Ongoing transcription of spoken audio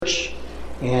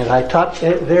And I taught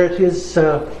there at his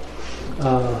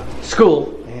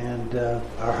school, and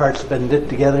our hearts have been knit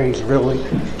together. He's a really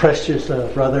precious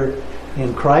brother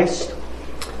in Christ.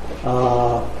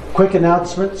 Quick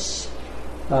announcements.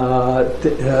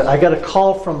 I got a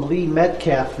call from Lee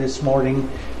Metcalf this morning.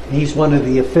 He's one of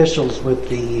the officials with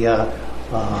the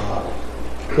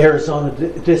Arizona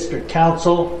District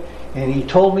Council, and he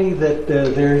told me that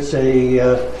there's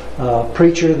a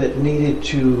preacher that needed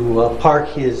to park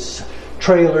his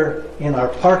trailer in our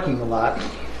parking lot.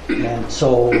 And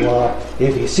so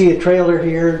if you see a trailer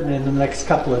here in the next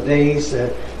couple of days,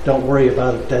 don't worry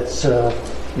about it. That's a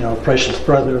precious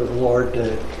brother of the Lord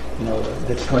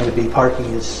that's going to be parking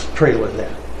his trailer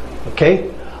there.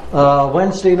 Okay?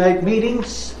 Wednesday night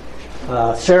meetings.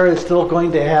 Sarah is still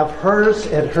going to have hers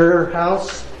at her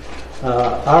house.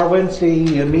 Our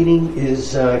Wednesday meeting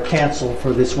is canceled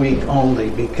for this week only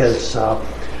because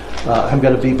I'm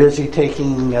going to be busy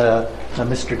taking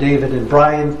Mr. David and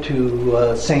Brian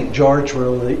to St. George,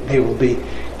 where they will be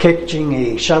catching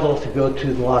a shuttle to go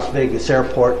to the Las Vegas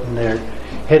airport, and they're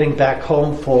heading back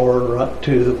home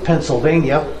to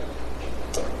Pennsylvania.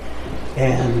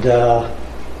 And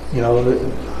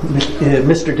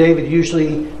Mr. David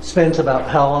usually spends about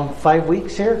how long? 5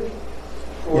 weeks here?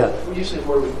 Usually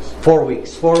 4 weeks. 4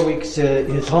 weeks. 4 weeks.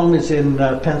 His home is in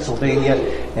Pennsylvania,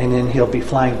 and then he'll be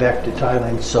flying back to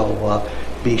Thailand. So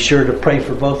be sure to pray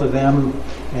for both of them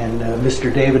and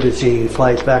Mr. David as he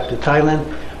flies back to Thailand.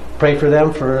 Pray for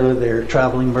them for their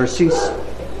traveling mercies,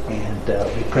 and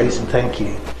we praise and thank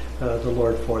you, the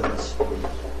Lord, for this.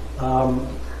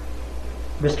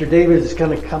 Mr. David is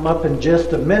going to come up in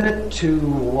just a minute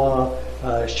to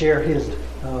share his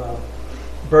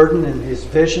burden and his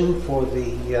vision for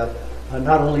the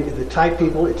not only the Thai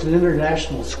people. It's an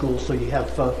international school, so you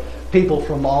have people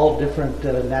from all different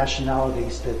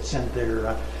nationalities that send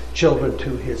their children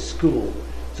to his school.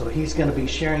 So he's going to be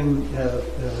sharing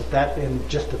that in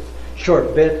just a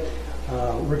short bit.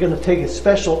 We're going to take a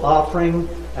special offering.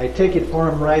 I take it for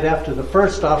him right after the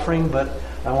first offering, but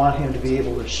I want him to be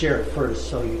able to share it first,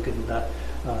 so you can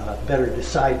better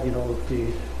decide, if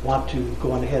you want to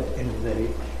go on ahead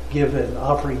and give an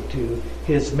offering to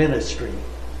his ministry.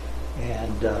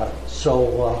 And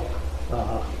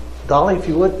Dolly, if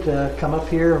you would come up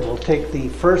here, we'll take the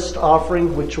first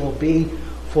offering, which will be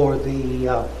for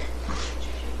the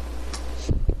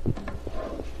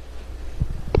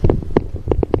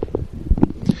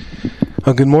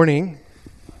Good morning.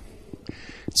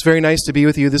 It's very nice to be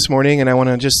with you this morning, and I want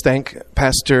to just thank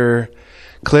Pastor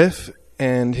Cliff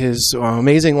and his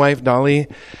amazing wife, Dolly,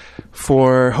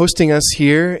 for hosting us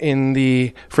here in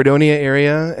the Fredonia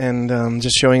area and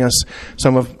just showing us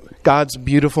some of God's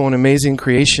beautiful and amazing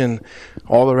creation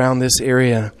all around this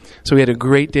area. So we had a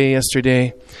great day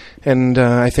yesterday, and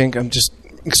I think I'm just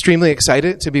extremely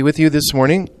excited to be with you this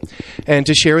morning and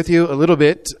to share with you a little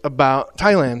bit about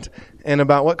Thailand and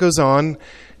about what goes on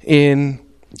in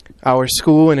our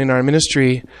school and in our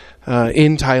ministry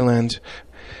in Thailand.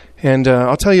 And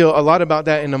I'll tell you a lot about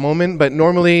that in a moment, but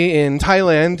normally in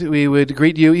Thailand, we would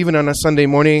greet you even on a Sunday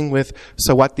morning with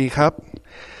Sawatdee Kap,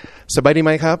 Sabaidi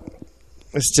Mai Kap.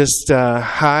 It's just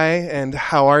hi and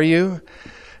how are you?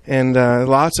 And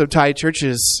lots of Thai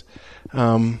churches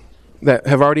that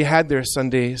have already had their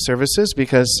Sunday services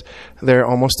because they're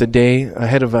almost a day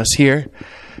ahead of us here.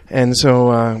 And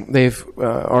so they've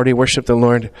already worshiped the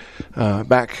Lord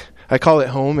back. I call it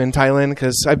home in Thailand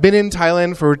because I've been in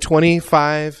Thailand for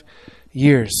 25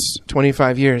 years.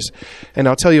 25 years. And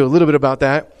I'll tell you a little bit about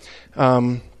that.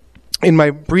 In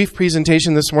my brief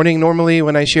presentation this morning, normally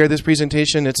when I share this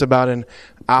presentation, it's about an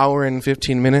hour and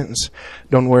 15 minutes.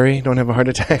 Don't worry, don't have a heart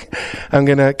attack. I'm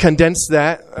going to condense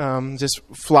that, just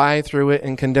fly through it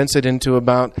and condense it into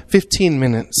about 15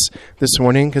 minutes this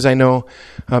morning because I know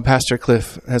Pastor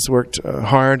Cliff has worked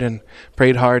hard and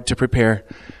prayed hard to prepare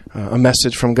a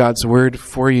message from God's Word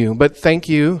for you. But thank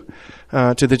you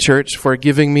to the church for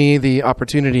giving me the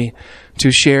opportunity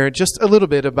to share just a little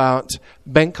bit about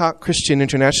Bangkok Christian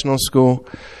International School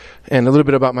and a little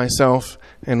bit about myself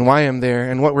and why I'm there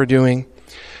and what we're doing.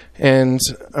 And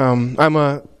I'm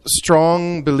a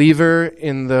strong believer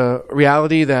in the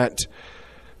reality that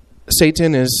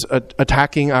Satan is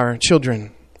attacking our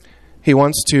children. He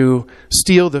wants to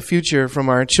steal the future from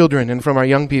our children and from our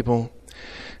young people.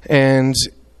 And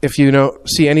if you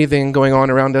see anything going on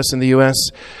around us in the U.S.,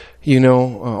 you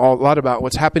know a lot about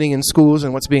what's happening in schools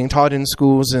and what's being taught in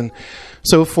schools. And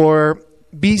so for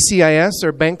BCIS,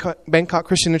 or Bangkok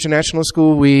Christian International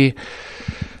School, we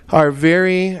are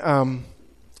very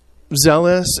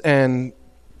zealous and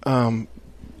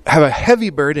have a heavy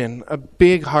burden, a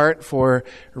big heart for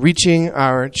reaching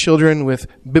our children with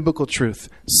biblical truth,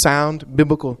 sound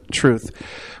biblical truth.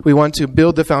 We want to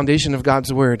build the foundation of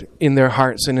God's Word in their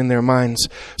hearts and in their minds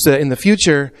so that in the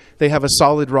future they have a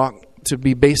solid rock to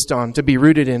be based on, to be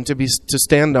rooted in, to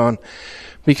stand on.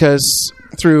 Because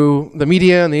through the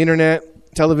media and the internet,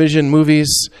 television,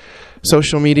 movies,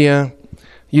 social media,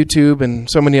 YouTube, and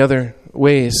so many other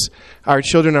ways, our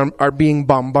children are being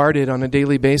bombarded on a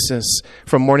daily basis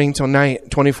from morning till night,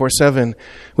 24/7,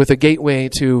 with a gateway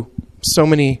to so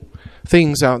many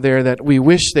things out there that we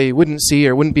wish they wouldn't see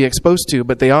or wouldn't be exposed to,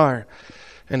 but they are.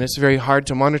 And it's very hard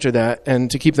to monitor that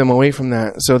and to keep them away from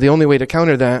that. So the only way to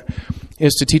counter that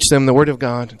is to teach them the Word of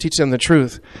God, teach them the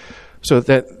truth, so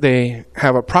that they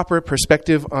have a proper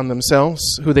perspective on themselves,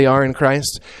 who they are in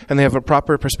Christ, and they have a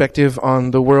proper perspective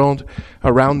on the world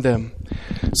around them.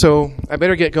 So I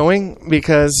better get going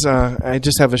because I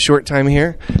just have a short time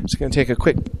here. I'm just going to take a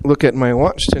quick look at my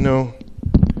watch to know.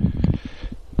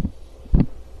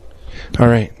 All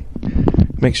right.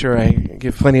 Make sure I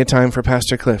give plenty of time for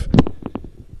Pastor Cliff.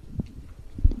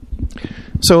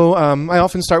 So I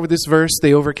often start with this verse,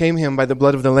 they overcame him by the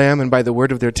blood of the Lamb and by the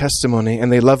word of their testimony,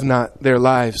 and they loved not their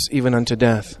lives even unto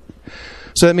death.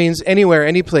 So that means anywhere,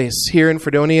 any place, here in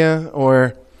Fredonia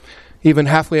or even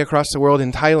halfway across the world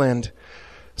in Thailand,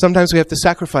 sometimes we have to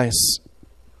sacrifice.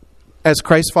 As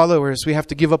Christ followers, we have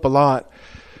to give up a lot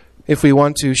if we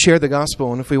want to share the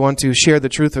gospel and if we want to share the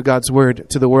truth of God's word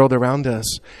to the world around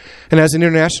us. And as an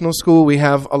international school, we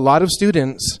have a lot of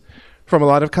students from a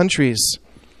lot of countries.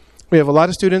 We have a lot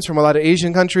of students from a lot of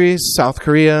Asian countries, South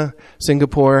Korea,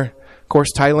 Singapore, of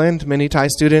course, Thailand, many Thai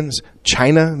students,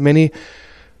 China, many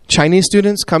Chinese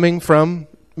students coming from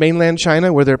mainland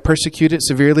China where they're persecuted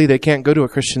severely. They can't go to a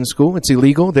Christian school. It's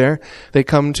illegal there. They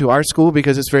come to our school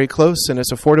because it's very close and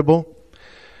it's affordable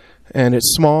and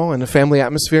it's small and a family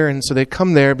atmosphere. And so they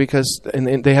come there because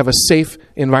and they have a safe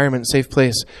environment, safe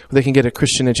place where they can get a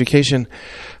Christian education.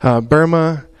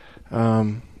 Burma,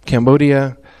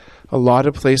 Cambodia, a lot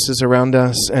of places around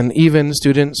us, and even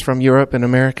students from Europe and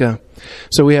America.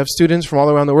 So we have students from all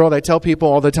around the world. I tell people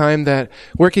all the time that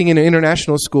working in an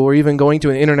international school or even going to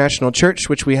an international church,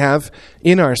 which we have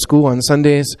in our school on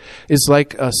Sundays, is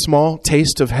like a small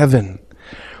taste of heaven.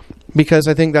 Because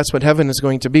I think that's what heaven is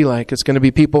going to be like. It's going to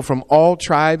be people from all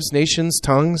tribes, nations,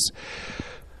 tongues,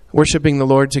 worshiping the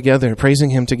Lord together,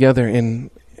 praising Him together in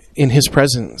His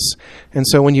presence. And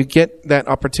so when you get that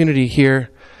opportunity here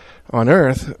on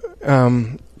earth,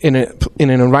 in an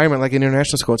environment like an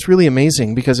international school, it's really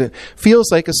amazing because it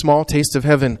feels like a small taste of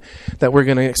heaven that we're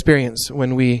going to experience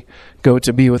when we go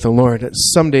to be with the Lord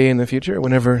someday in the future,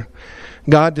 whenever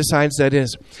God decides that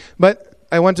is. But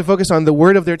I want to focus on the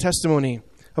word of their testimony.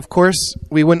 Of course,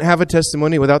 we wouldn't have a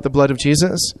testimony without the blood of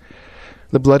Jesus.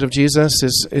 The blood of Jesus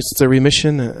is the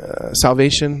remission,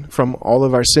 salvation from all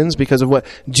of our sins because of what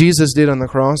Jesus did on the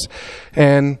cross.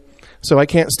 And so I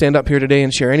can't stand up here today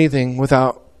and share anything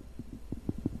without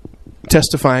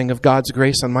testifying of God's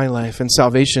grace on my life and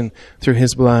salvation through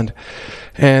His blood.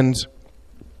 And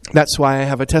that's why I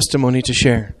have a testimony to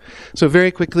share. So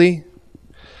very quickly,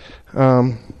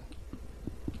 I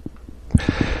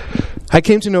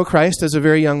came to know Christ as a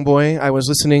very young boy. I was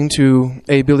listening to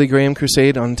a Billy Graham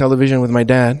crusade on television with my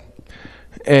dad.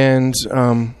 And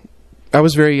I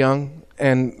was very young,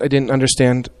 and I didn't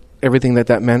understand everything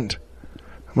that meant.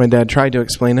 My dad tried to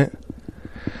explain it.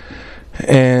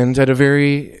 And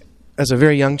as a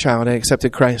very young child, I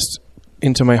accepted Christ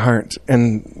into my heart.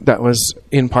 And that was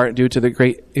in part due to the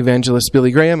great evangelist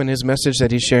Billy Graham and his message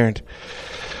that he shared.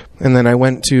 And then I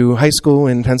went to high school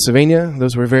in Pennsylvania.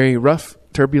 Those were very rough,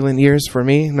 turbulent years for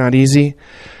me, not easy.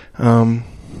 And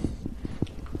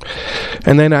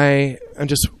then I'm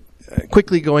just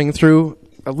quickly going through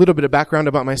a little bit of background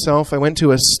about myself. I went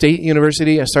to a state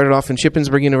university. I started off in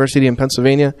Shippensburg University in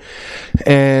Pennsylvania.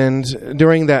 And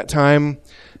during that time,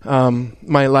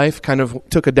 my life kind of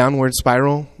took a downward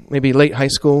spiral, maybe late high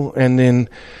school and in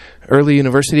early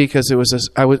university, because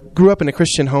I grew up in a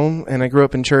Christian home and I grew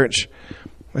up in church.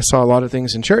 I saw a lot of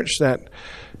things in church that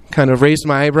kind of raised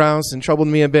my eyebrows and troubled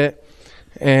me a bit.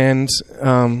 And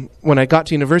when I got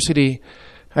to university,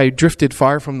 I drifted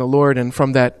far from the Lord, and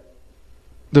from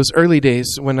those early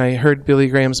days when I heard Billy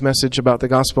Graham's message about the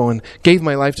gospel and gave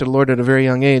my life to the Lord at a very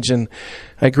young age, and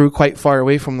I grew quite far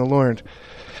away from the Lord.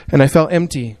 And I felt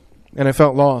empty, and I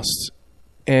felt lost.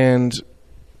 And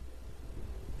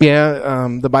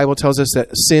the Bible tells us that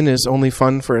sin is only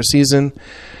fun for a season,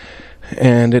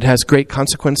 and it has great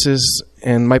consequences.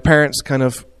 And my parents kind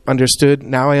of understood.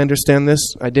 Now I understand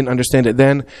this. I didn't understand it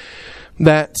then.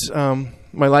 That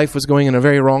my life was going in a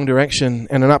very wrong direction,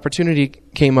 and an opportunity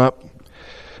came up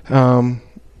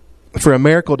for a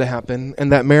miracle to happen.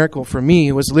 And that miracle for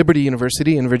me was Liberty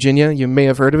University in Virginia. You may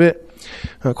have heard of it.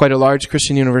 Quite a large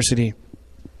Christian university.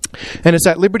 And it's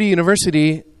at Liberty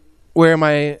University where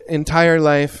my entire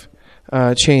life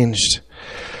changed.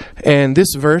 And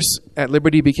this verse at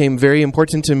Liberty became very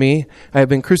important to me. I have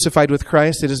been crucified with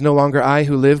Christ. It is no longer I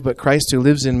who live, but Christ who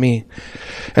lives in me.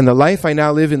 And the life I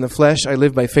now live in the flesh, I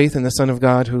live by faith in the Son of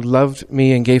God who loved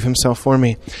me and gave himself for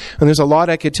me. And there's a lot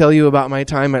I could tell you about my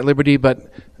time at Liberty,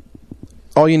 but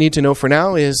all you need to know for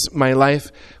now is my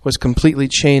life was completely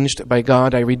changed by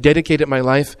God. I rededicated my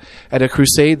life at a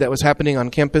crusade that was happening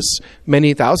on campus.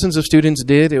 Many thousands of students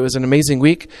did. It was an amazing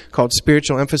week called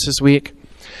Spiritual Emphasis Week.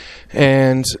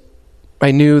 And I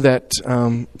knew that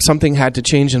something had to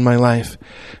change in my life.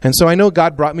 And so I know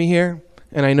God brought me here,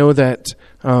 and I know that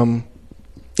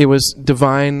it was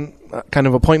divine kind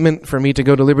of appointment for me to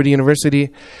go to Liberty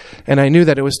University. And I knew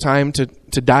that it was time to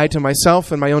die to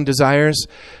myself and my own desires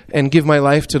and give my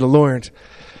life to the Lord.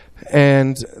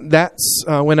 And that's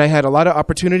when I had a lot of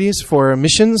opportunities for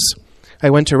missions. I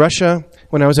went to Russia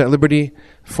when I was at Liberty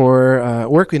for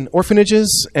work in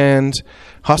orphanages and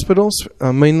hospitals,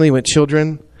 mainly with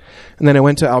children. And then I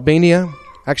went to Albania,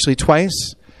 actually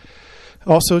twice,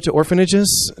 also to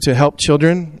orphanages to help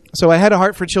children. So I had a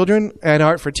heart for children, I had a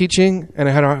heart for teaching, and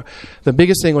the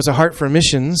biggest thing was a heart for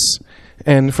missions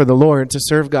and for the Lord, to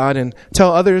serve God and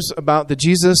tell others about the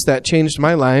Jesus that changed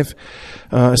my life,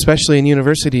 especially in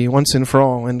university, once and for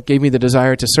all, and gave me the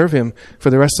desire to serve him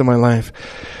for the rest of my life.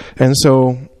 And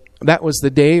so that was the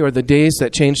day or the days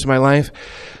that changed my life.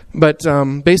 But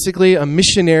basically a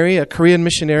Korean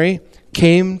missionary,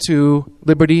 came to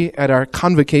Liberty at our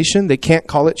convocation. They can't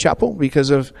call it chapel because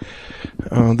of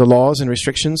the laws and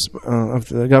restrictions of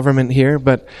the government here,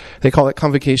 but they call it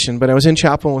convocation. But I was in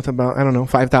chapel with about,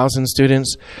 5,000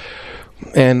 students.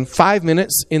 And 5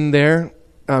 minutes in there,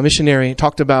 missionary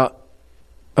talked about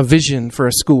a vision for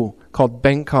a school called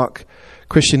Bangkok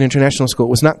Christian International School. It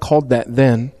was not called that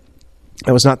then.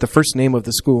 It was not the first name of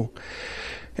the school.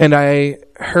 And I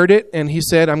heard it, and he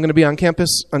said, I'm going to be on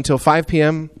campus until 5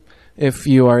 p.m., if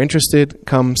you are interested,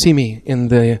 come see me in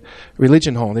the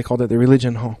religion hall. They called it the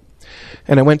religion hall.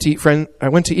 And I went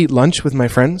to eat lunch with my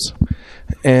friends,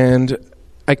 and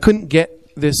I couldn't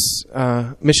get this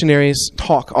missionary's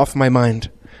talk off my mind.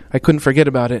 I couldn't forget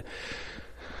about it.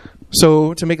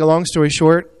 So to make a long story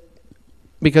short,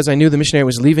 because I knew the missionary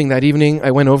was leaving that evening,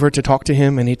 I went over to talk to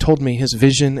him, and he told me his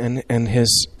vision and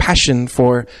his passion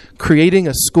for creating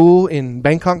a school in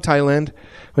Bangkok, Thailand,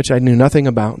 which I knew nothing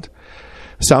about.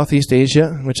 Southeast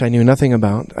Asia, which I knew nothing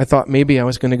about. I thought maybe I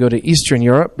was going to go to Eastern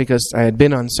Europe because I had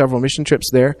been on several mission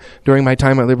trips there during my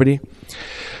time at Liberty.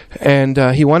 And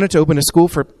he wanted to open a school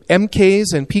for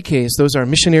MKs and PKs. Those are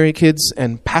missionary kids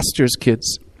and pastors'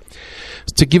 kids,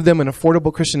 to give them an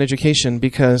affordable Christian education,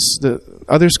 because the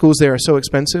other schools there are so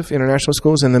expensive, international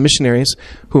schools, and the missionaries,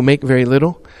 who make very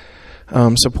little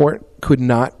support, could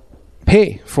not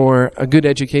pay for a good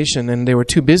education, and they were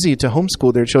too busy to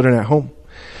homeschool their children at home.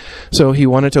 So he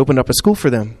wanted to open up a school for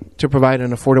them to provide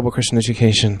an affordable Christian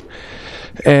education.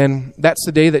 And that's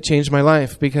the day that changed my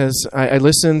life, because I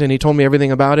listened, and he told me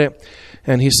everything about it.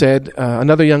 And he said,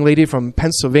 another young lady from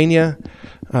Pennsylvania,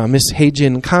 Miss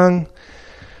Haejin Kang,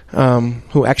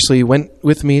 who actually went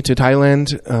with me to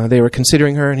Thailand, they were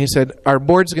considering her, and he said, our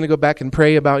board's going to go back and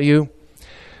pray about you.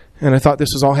 And I thought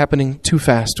this was all happening too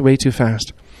fast, way too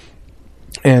fast.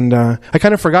 And I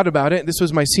kind of forgot about it. This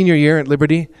was my senior year at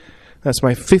Liberty. That's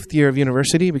my 5th year of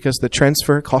university, because the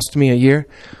transfer cost me a year.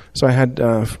 So I had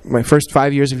my first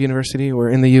 5 years of university were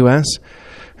in the U.S.,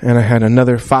 and I had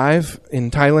another 5 in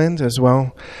Thailand as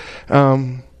well.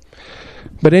 But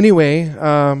anyway,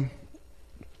 a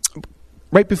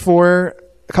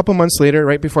couple months later,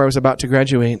 right before I was about to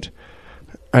graduate,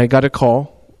 I got a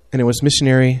call, and it was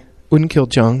missionary Un Kil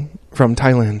Jung from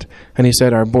Thailand. And he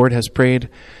said, our board has prayed,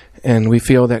 and we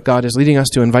feel that God is leading us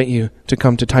to invite you to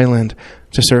come to Thailand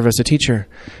to serve as a teacher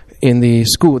in the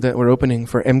school that we're opening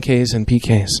for MKs and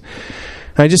PKs.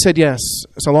 And I just said yes.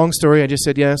 It's a long story. I just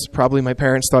said yes. Probably my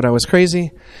parents thought I was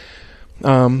crazy.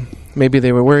 Maybe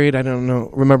they were worried. I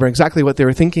don't remember exactly what they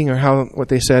were thinking or what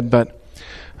they said, but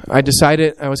I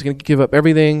decided I was going to give up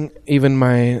everything, even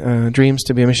my dreams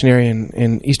to be a missionary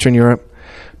in Eastern Europe,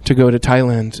 to go to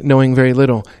Thailand, knowing very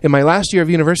little. In my last year of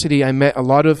university, I met a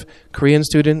lot of Korean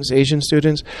students, Asian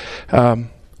students,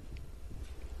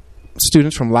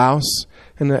 students from Laos,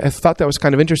 and I thought that was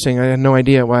kind of interesting. I had no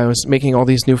idea why I was making all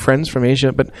these new friends from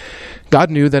Asia, but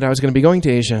God knew that I was going to be going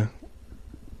to Asia.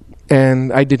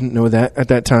 And I didn't know that at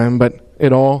that time, but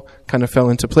it all kind of fell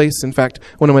into place. In fact,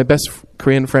 one of my best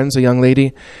Korean friends, a young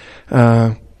lady,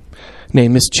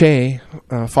 named Miss Che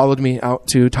followed me out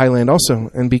to Thailand also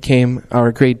and became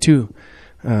our grade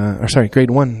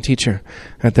 1 teacher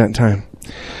at that time.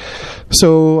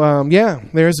 So,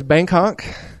 there's Bangkok.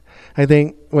 I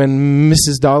think when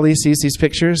Mrs. Dolly sees these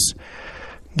pictures,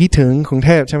 คิดถึงกรุงเ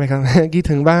ทพใช่ไหมครับ คิด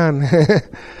ถึงบ้าน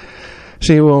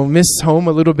She will miss home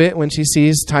a little bit when she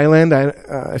sees Thailand.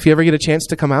 If you ever get a chance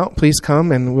to come out, please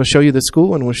come and we'll show you the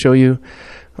school and we'll show you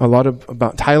a lot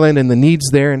about Thailand and the needs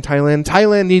there in Thailand.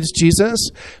 Thailand needs Jesus,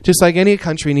 just like any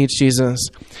country needs Jesus.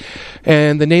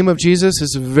 And the name of Jesus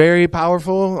is very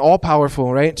powerful, all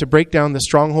powerful, right? To break down the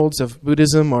strongholds of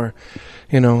Buddhism or,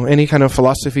 any kind of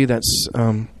philosophy that's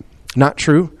not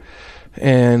true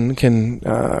and can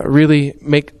really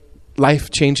make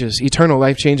life changes, eternal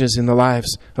life changes in the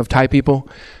lives of Thai people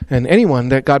and anyone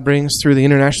that God brings through the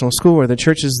international school or the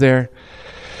churches there.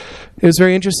 It was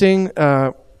very interesting.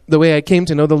 The way I came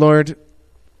to know the Lord,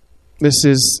 this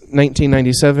is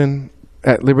 1997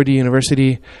 at Liberty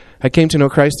University. I came to know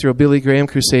Christ through a Billy Graham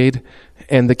crusade,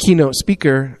 and the keynote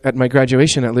speaker at my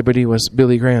graduation at Liberty was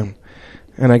Billy Graham.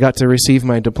 And I got to receive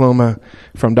my diploma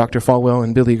from Dr. Falwell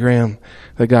and Billy Graham,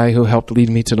 the guy who helped lead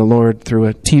me to the Lord through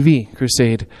a TV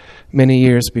crusade many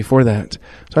years before that.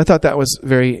 So I thought that was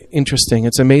very interesting.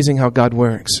 It's amazing how God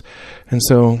works. And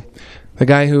so the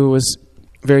guy who was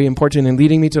very important in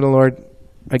leading me to the Lord,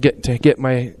 I get to get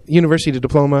my university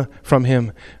diploma from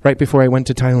him right before I went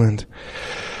to Thailand.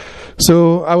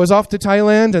 So I was off to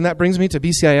Thailand, and that brings me to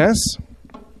BCIS.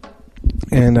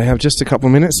 And I have just a couple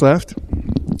minutes left.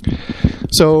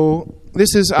 So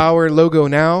this is our logo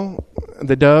now,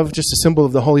 the dove, just a symbol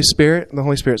of the Holy Spirit, the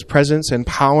Holy Spirit's presence and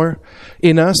power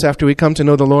in us after we come to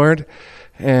know the Lord.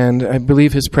 And I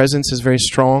believe his presence is very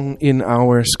strong in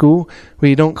our school.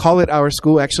 We don't call it our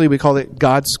school. Actually, we call it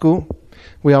God's school.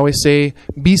 We always say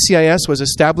BCIS was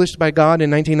established by God in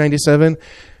 1997,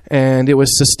 and it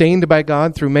was sustained by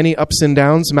God through many ups and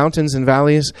downs, mountains and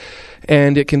valleys.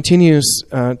 And it continues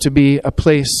to be a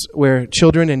place where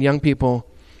children and young people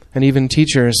and even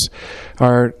teachers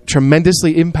are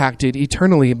tremendously impacted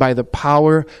eternally by the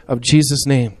power of Jesus'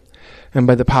 name and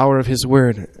by the power of his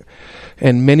word.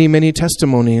 And many, many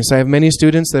testimonies. I have many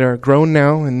students that are grown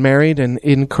now and married and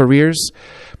in careers,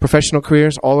 professional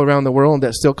careers all around the world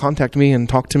that still contact me and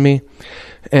talk to me.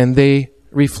 And they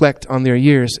reflect on their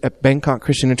years at Bangkok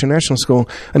Christian International School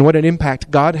and what an impact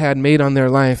God had made on their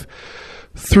life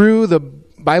through the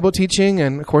Bible teaching.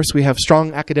 And of course we have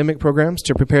strong academic programs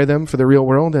to prepare them for the real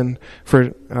world and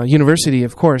for university,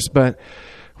 of course. But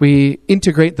we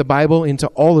integrate the Bible into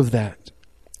all of that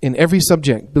in every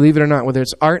subject, believe it or not, whether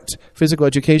it's art, physical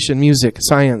education, music,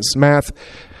 science, math,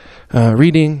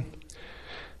 reading.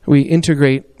 We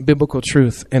integrate biblical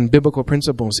truth and biblical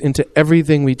principles into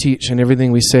everything we teach and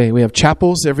everything we say. We have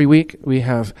chapels every week. We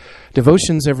have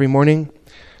devotions every morning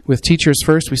with teachers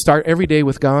first. We start every day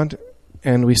with God,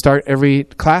 and we start every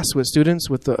class with students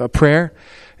with a prayer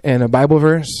and a Bible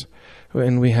verse.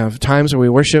 And we have times where we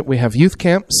worship. We have youth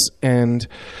camps and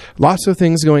lots of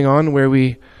things going on where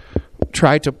we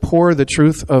try to pour the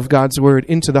truth of God's word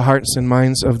into the hearts and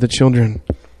minds of the children.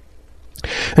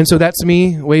 And so that's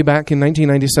me way back in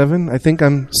 1997. I think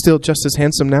I'm still just as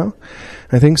handsome now.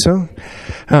 I think so.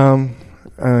 I'm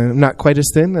not quite as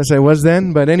thin as I was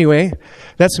then. But anyway,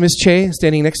 that's Miss Che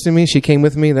standing next to me. She came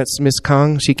with me. That's Miss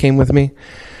Kong. She came with me.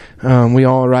 We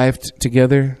all arrived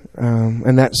together.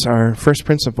 And that's our first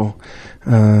principal,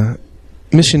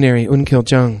 missionary Un Kil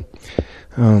Jung,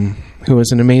 who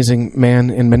was an amazing man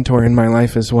and mentor in my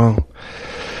life as well.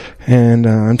 And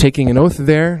I'm taking an oath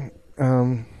there.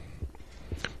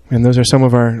 And those are some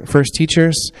of our first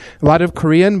teachers. A lot of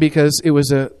Korean, because it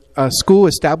was a school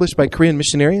established by Korean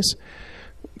missionaries,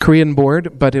 Korean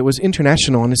board, but it was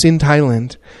international, and it's in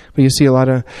Thailand. But you see a lot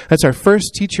of... That's our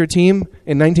first teacher team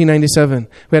in 1997.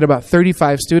 We had about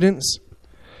 35 students.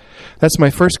 That's my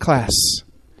first class.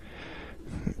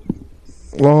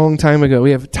 Long time ago.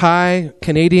 We have Thai,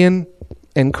 Canadian,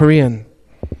 and Korean.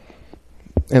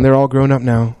 And they're all grown up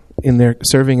now,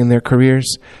 serving in their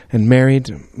careers and married,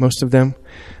 most of them.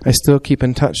 I still keep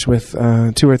in touch with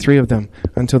 2 or 3 of them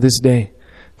until this day.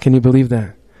 Can you believe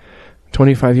that?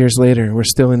 25 years later, we're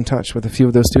still in touch with a few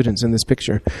of those students in this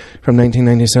picture from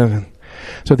 1997.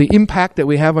 So the impact that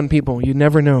we have on people, you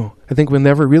never know. I think we'll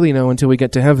never really know until we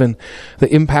get to heaven,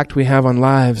 the impact we have on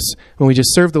lives when we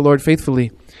just serve the Lord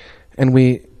faithfully and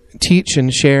we teach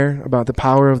and share about the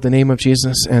power of the name of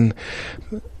Jesus and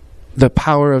the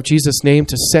power of Jesus' name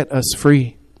to set us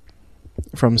free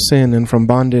from sin and from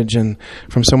bondage and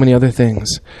from so many other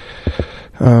things.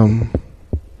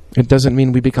 It doesn't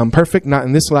mean we become perfect, not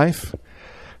in this life.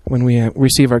 When we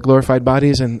receive our glorified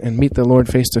bodies and meet the Lord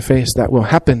face to face, that will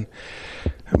happen.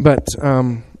 But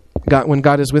when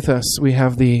God is with us, we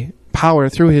have the power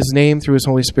through His name, through His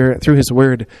Holy Spirit, through His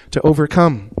Word to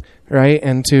overcome, right?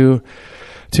 And to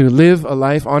live a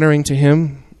life honoring to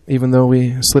Him, even though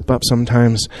we slip up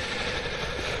sometimes.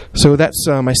 So that's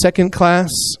my second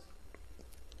class.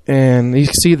 And you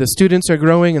see the students are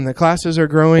growing and the classes are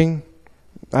growing.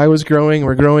 I was growing.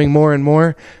 We're growing more and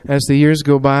more as the years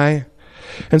go by.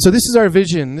 And so this is our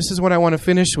vision. This is what I want to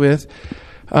finish with.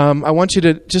 I want you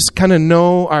to just kind of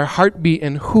know our heartbeat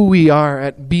and who we are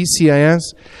at BCIS,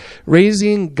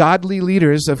 raising godly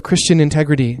leaders of Christian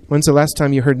integrity. When's the last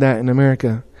time you heard that in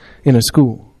America, in a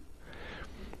school?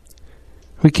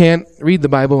 We can't read the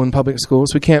Bible in public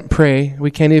schools. We can't pray.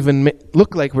 We can't even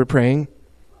look like we're praying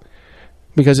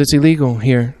because it's illegal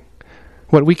here.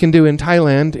 What we can do in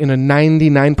Thailand, in a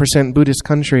 99% Buddhist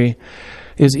country,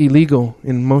 is illegal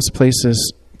in most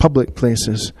places, public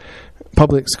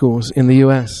schools in the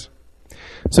U.S.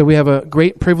 So we have a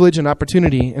great privilege and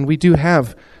opportunity, and we do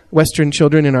have Western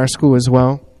children in our school as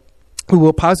well, who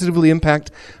will positively impact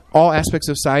all aspects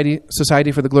of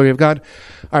society for the glory of God.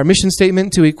 Our mission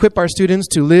statement: to equip our students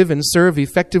to live and serve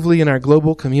effectively in our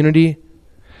global community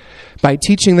by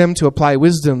teaching them to apply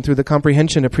wisdom through the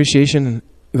comprehension, appreciation, and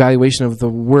evaluation of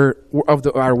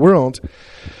our world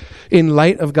in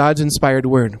light of God's inspired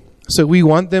word. So we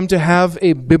want them to have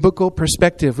a biblical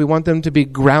perspective. We want them to be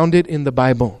grounded in the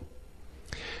Bible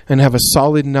and have a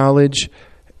solid knowledge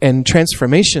and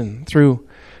transformation through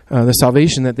the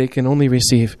salvation that they can only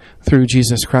receive through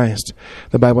Jesus Christ.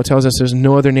 The Bible tells us there's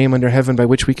no other name under heaven by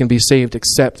which we can be saved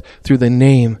except through the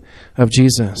name of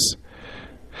Jesus.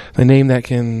 The name that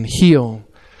can heal,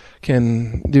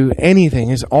 can do anything,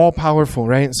 is all powerful,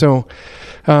 right? So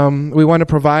we want to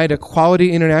provide a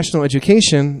quality international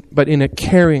education, but in a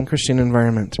caring Christian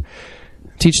environment.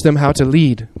 Teach them how to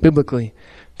lead biblically.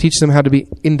 Teach them how to be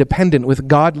independent with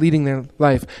God leading their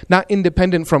life. Not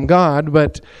independent from God,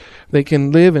 but they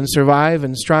can live and survive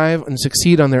and strive and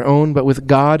succeed on their own, but with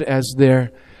God as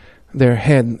their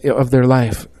head of their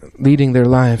life, leading their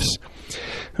lives.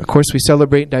 Of course, we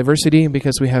celebrate diversity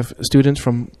because we have students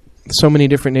from so many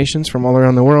different nations from all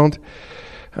around the world,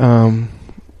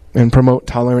 and promote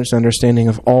tolerance and understanding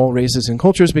of all races and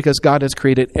cultures because God has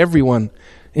created everyone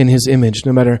in His image,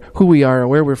 no matter who we are or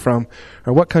where we're from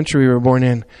or what country we were born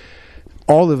in.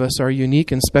 All of us are a unique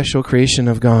and special creation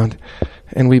of God,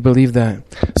 and we believe that.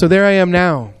 So there I am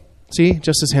now. See,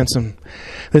 just as handsome.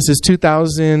 This is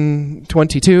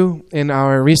 2022 in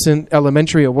our recent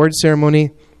elementary award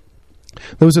ceremony.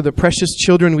 Those are the precious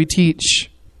children we teach.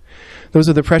 Those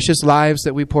are the precious lives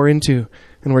that we pour into.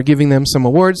 And we're giving them some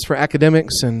awards for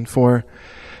academics and for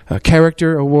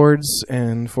character awards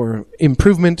and for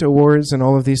improvement awards and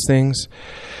all of these things.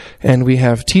 And we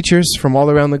have teachers from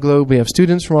all around the globe. We have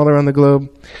students from all around the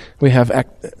globe. We have a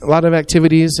lot of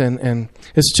activities, and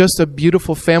it's just a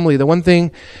beautiful family. The one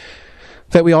thing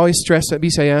that we always stress at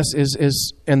BCIS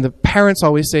is, and the parents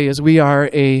always say, is we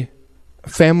are a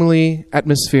family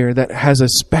atmosphere that has a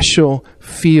special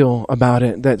feel about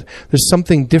it, that there's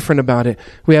something different about it.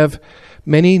 We have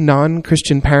many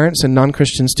non-Christian parents and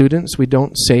non-Christian students. We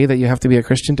don't say that you have to be a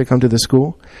Christian to come to the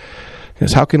school,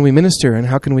 because how can we minister and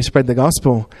how can we spread the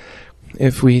gospel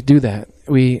if we do that?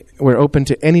 We're open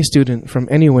to any student from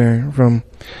anywhere, from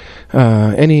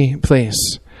any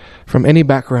place, from any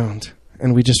background,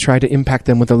 and we just try to impact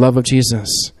them with the love of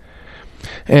Jesus.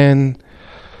 And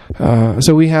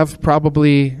so we have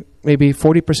probably maybe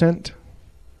 40%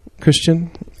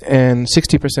 Christian and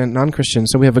 60% non-Christian.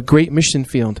 So we have a great mission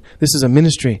field. This is a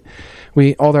ministry.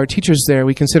 All our teachers there,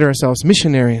 we consider ourselves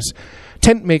missionaries.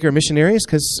 Tent maker missionaries,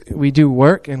 because we do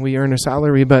work and we earn a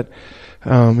salary, but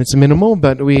it's minimal,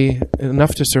 but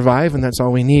enough to survive, and that's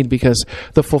all we need, because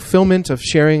the fulfillment of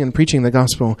sharing and preaching the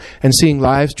gospel and seeing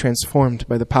lives transformed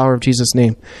by the power of Jesus'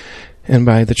 name and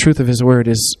by the truth of His word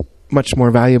is much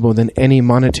more valuable than any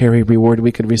monetary reward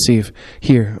we could receive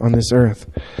here on this earth.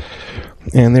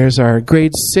 And there's our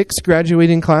grade 6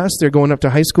 graduating class. They're going up to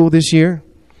high school this year,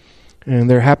 and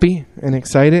they're happy and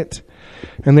excited.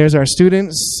 And there's our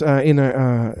students in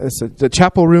the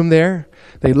chapel room there.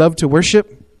 They love to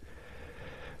worship.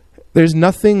 There's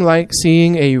nothing like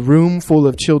seeing a room full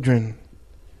of children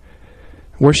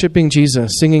worshiping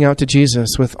Jesus, singing out to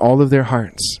Jesus with all of their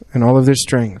hearts and all of their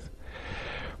strength.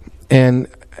 And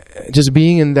just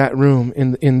being in that room,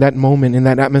 in that moment, in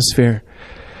that atmosphere.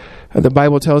 The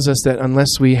Bible tells us that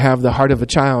unless we have the heart of a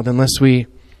child, unless we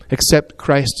accept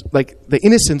Christ like the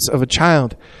innocence of a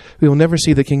child, we will never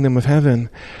see the kingdom of heaven.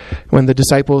 When the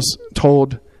disciples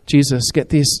told Jesus, "Get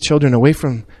these children away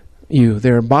from you.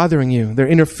 They're bothering you. They're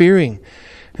interfering."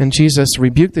 And Jesus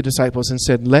rebuked the disciples and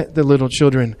said, "Let the little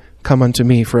children come unto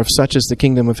me, for of such is the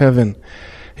kingdom of heaven."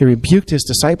 He rebuked his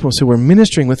disciples who were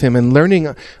ministering with him and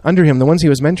learning under him, the ones he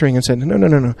was mentoring, and said,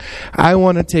 No. I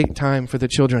want to take time for the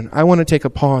children. I want to take a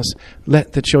pause.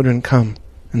 Let the children come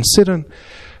and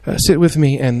sit with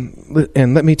me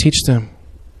and let me teach them.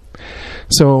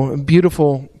 So, a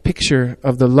beautiful picture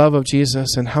of the love of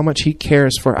Jesus and how much he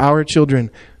cares for our children,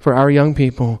 for our young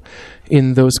people,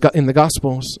 in the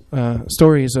Gospels,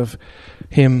 stories of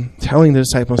him telling the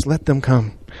disciples, let them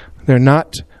come. They're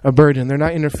not a burden. They're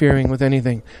not interfering with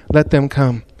anything. Let them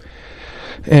come.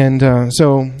 And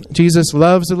so Jesus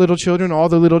loves the little children, all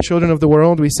the little children of the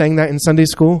world. We sang that in Sunday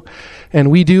school. And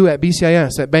we do at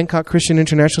BCIS, at Bangkok Christian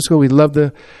International School. We love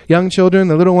the young children,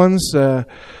 the little ones,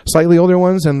 slightly older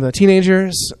ones, and the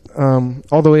teenagers,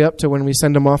 all the way up to when we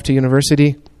send them off to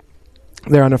university.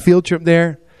 They're on a field trip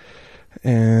there,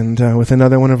 and with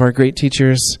another one of our great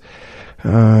teachers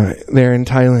there in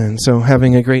Thailand. So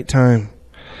having a great time.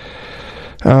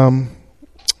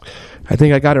 I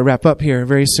think I got to wrap up here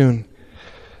very soon.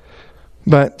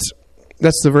 But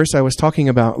that's the verse I was talking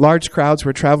about. Large crowds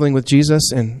were traveling with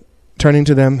Jesus, and turning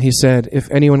to them, he said, if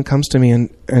anyone comes to me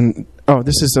and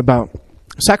this is about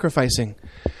sacrificing,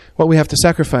 what we have to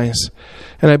sacrifice.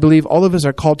 And I believe all of us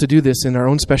are called to do this in our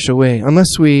own special way.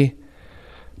 Unless we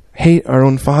hate our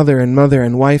own father and mother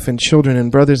and wife and children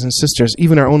and brothers and sisters,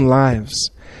 even our own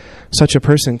lives, such a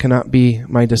person cannot be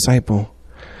my disciple.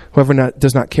 Whoever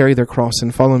does not carry their cross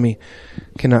and follow me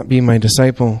cannot be my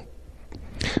disciple.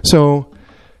 So,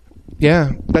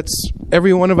 that's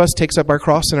every one of us takes up our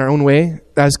cross in our own way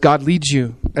as God leads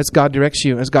you, as God directs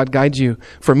you, as God guides you.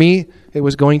 For me, it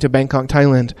was going to Bangkok,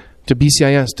 Thailand, to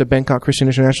BCIS, to Bangkok Christian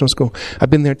International School. I've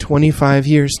been there 25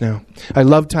 years now. I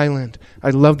love Thailand.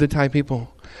 I love the Thai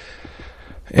people.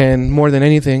 And more than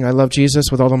anything, I love Jesus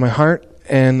with all of my heart,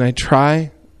 and I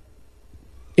try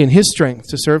in his strength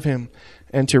to serve him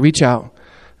and to reach out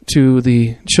to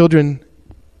the children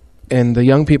and the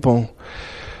young people,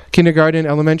 kindergarten,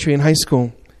 elementary, and high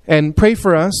school. And pray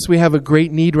for us. We have a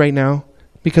great need right now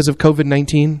because of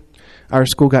COVID-19. Our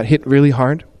school got hit really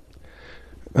hard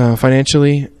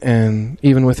financially, and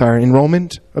even with our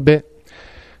enrollment a bit.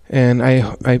 And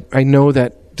I know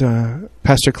that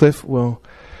Pastor Cliff will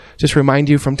just remind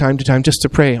you from time to time just to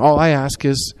pray. All I ask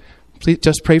is, please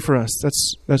just pray for us.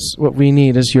 That's what we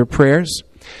need, is your prayers.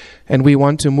 And we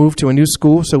want to move to a new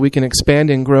school so we can expand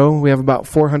and grow. We have about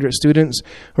 400 students.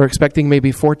 We're expecting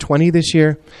maybe 420 this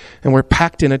year. And we're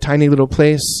packed in a tiny little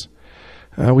place.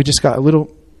 We just got a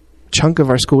little chunk of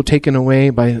our school taken away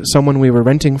by someone we were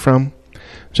renting from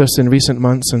just in recent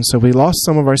months. And so we lost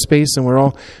some of our space, and we're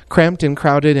all cramped and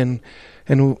crowded.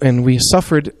 And we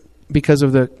suffered because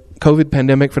of the COVID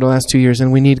pandemic for the last 2 years.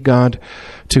 And we need God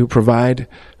to provide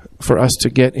for us to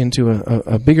get into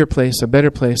a bigger place, a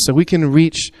better place, so we can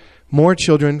reach more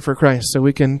children for Christ, so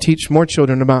we can teach more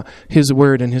children about his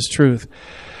word and his truth.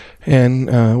 And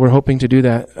we're hoping to do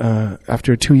that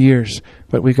after 2 years.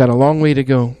 But we've got a long way to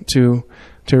go to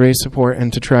raise support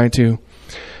and to try to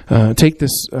take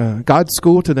this God's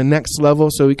school to the next level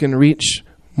so we can reach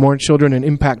more children and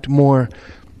impact more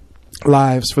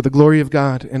lives for the glory of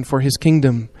God and for his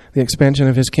kingdom, the expansion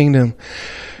of his kingdom.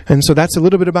 And so that's a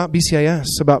little bit about BCIS,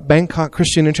 about Bangkok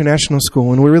Christian International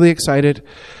School. And we're really excited.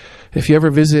 If you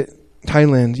ever visit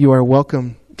Thailand, you are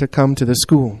welcome to come to the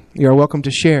school. You are welcome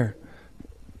to share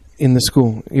in the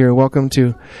school. You're welcome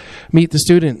to meet the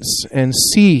students and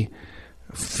see,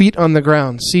 feet on the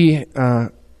ground, see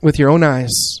with your own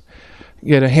eyes,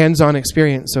 get a hands-on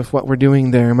experience of what we're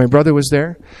doing there. My brother was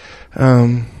there,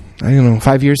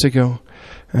 5 years ago,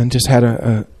 and just had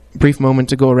a brief moment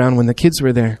to go around when the kids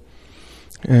were there.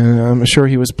 And I'm sure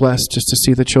he was blessed just to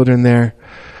see the children there.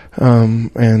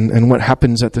 And what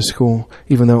happens at the school,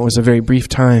 even though it was a very brief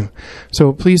time.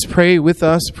 So please pray with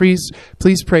us. Please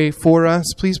pray for us.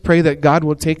 Please pray that God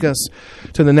will take us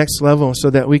to the next level so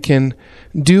that we can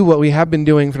do what we have been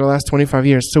doing for the last 25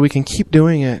 years, so we can keep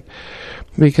doing it.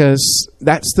 Because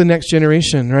that's the next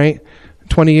generation, right?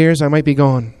 20 years, I might be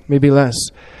gone, maybe less.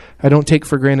 I don't take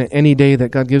for granted any day that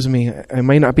God gives me. I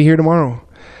might not be here tomorrow.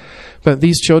 But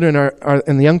these children are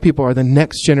and the young people are the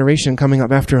next generation coming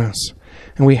up after us.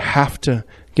 And we have to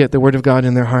get the word of God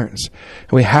in their hearts.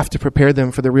 And we have to prepare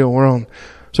them for the real world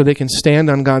so they can stand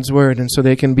on God's word, and so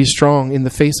they can be strong in the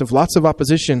face of lots of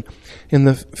opposition, in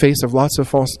the face of lots of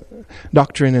false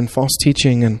doctrine and false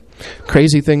teaching and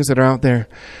crazy things that are out there.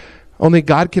 Only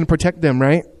God can protect them,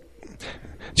 right?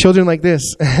 Children like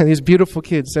this, these beautiful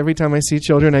kids. Every time I see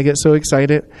children, I get so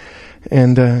excited.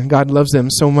 And God loves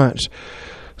them so much.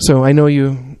 So I know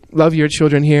you love your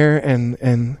children here,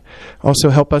 and also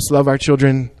help us love our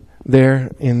children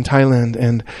there in Thailand,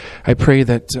 and I pray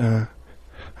that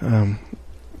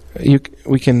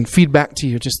we can feed back to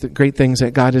you just the great things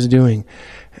that God is doing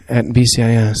at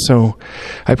BCIS. So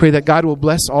I pray that God will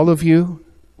bless all of you,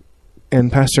 and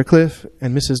Pastor Cliff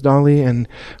and Mrs. Dolly and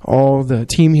all the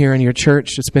team here in your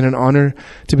church. It's been an honor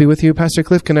to be with you. Pastor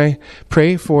Cliff, can I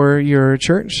pray for your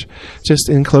church just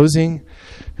in closing?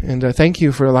 And thank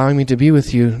you for allowing me to be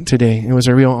with you today. It was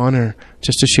a real honor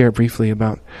just to share briefly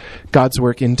about God's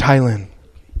work in Thailand.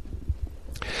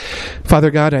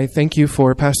 Father God, I thank you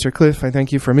for Pastor Cliff. I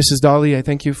thank you for Mrs. Dolly. I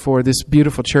thank you for this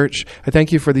beautiful church. I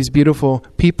thank you for these beautiful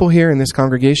people here in this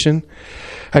congregation.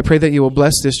 I pray that you will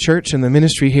bless this church and the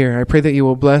ministry here. I pray that you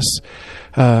will bless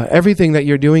everything that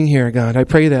you're doing here, God. I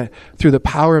pray that through the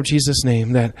power of Jesus'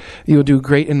 name, that you will do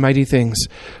great and mighty things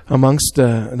amongst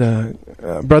the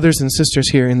brothers and sisters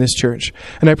here in this church.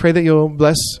 And I pray that you'll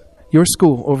bless your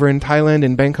school over in Thailand,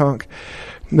 in Bangkok,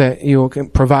 that you will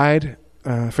provide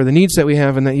for the needs that we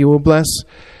have, and that you will bless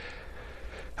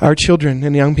our children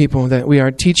and young people, that we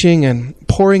are teaching and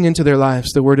pouring into their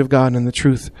lives the Word of God and the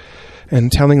truth,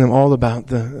 and telling them all about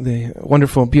the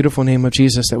wonderful, beautiful name of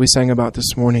Jesus that we sang about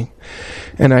this morning.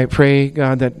 And I pray,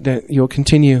 God, that you'll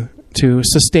continue to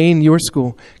sustain your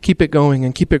school, keep it going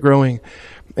and keep it growing,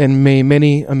 and may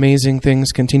many amazing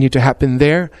things continue to happen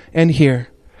there and here.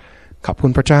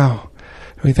 Kapun Prachao.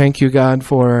 We thank you, God,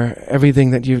 for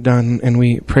everything that you've done, and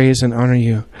we praise and honor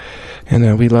you.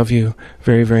 And we love you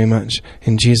very, very much.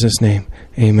 In Jesus' name,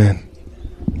 amen.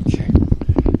 Okay.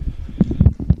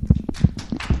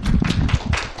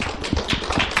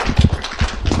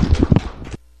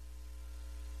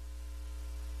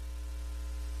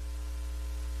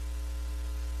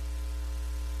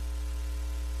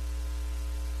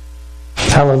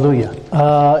 Hallelujah.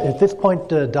 At this point,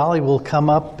 Dolly will come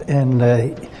up, and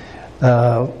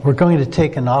we're going to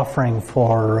take an offering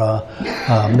for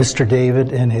Mr.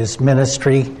 David and his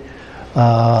ministry.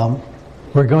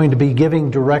 We're going to be giving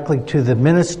directly to the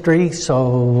ministry,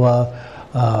 so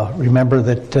remember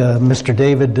that Mr.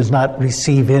 David does not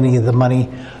receive any of the money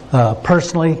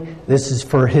personally. This is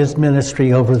for his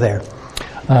ministry over there.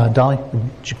 Dolly,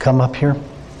 would you come up here?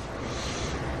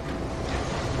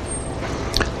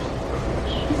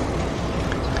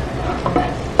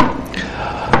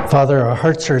 Father, our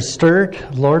hearts are stirred,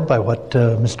 Lord, by what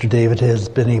Mr. David has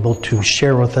been able to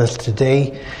share with us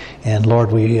today. And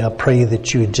Lord, we pray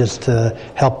that you would just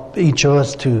help each of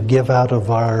us to give out of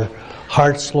our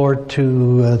hearts, Lord,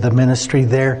 to the ministry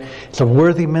there. It's a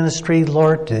worthy ministry,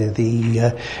 Lord,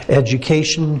 the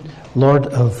education, Lord,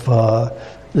 of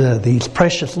these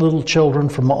precious little children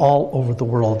from all over the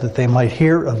world, that they might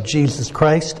hear of Jesus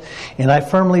Christ. And I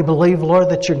firmly believe, Lord,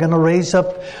 that you're going to raise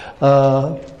up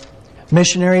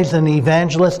missionaries and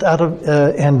evangelists out of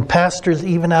and pastors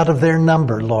even out of their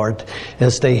number, Lord,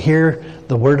 as they hear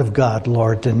the Word of God,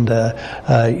 Lord, and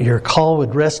your call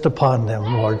would rest upon them,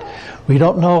 Lord. We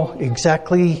don't know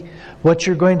exactly what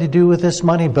you're going to do with this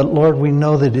money, but Lord, we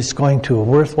know that it's going to a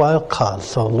worthwhile cause.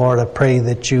 So Lord, I pray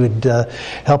that you would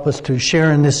help us to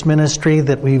share in this ministry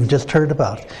that we've just heard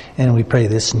about. And we pray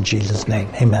this in Jesus' name.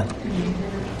 Amen.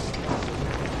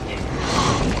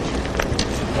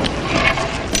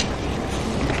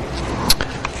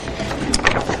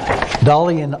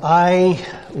 Dolly and I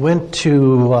went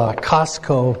to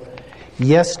Costco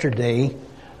yesterday.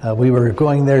 We were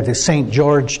going there to St.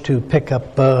 George to pick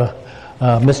up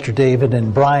Mr. David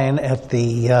and Brian at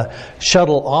the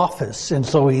shuttle office. And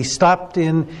so we stopped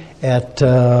in at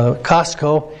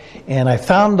Costco, and I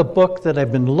found the book that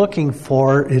I've been looking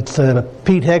for. It's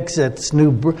Pete Hegseth's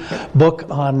new book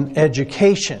on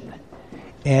education.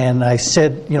 And I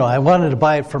said, I wanted to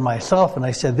buy it for myself, and I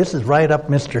said, this is right up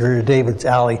Mr. David's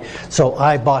alley. So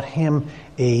I bought him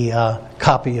a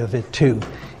copy of it too.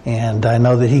 And I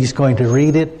know that he's going to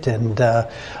read it and,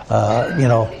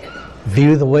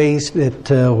 view the ways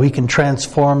that we can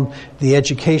transform the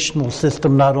educational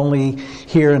system, not only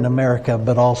here in America,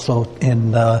 but also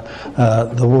in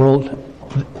the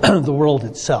world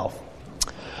itself.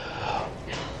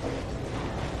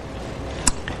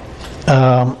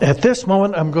 At this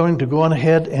moment, I'm going to go on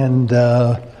ahead and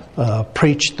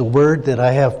preach the word that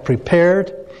I have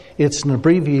prepared. It's an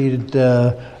abbreviated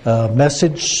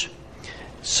message,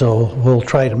 so we'll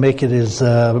try to make it as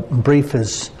brief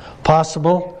as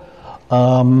possible.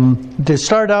 To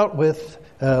start out with,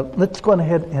 let's go on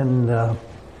ahead and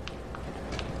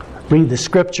read the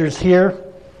scriptures here.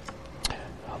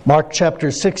 Mark chapter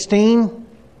 16,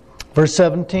 verse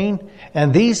 17.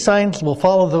 And these signs will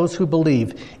follow those who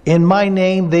believe. In my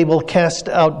name they will cast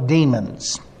out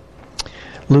demons.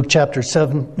 Luke chapter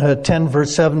 10,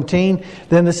 verse 17.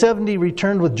 Then the 70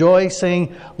 returned with joy,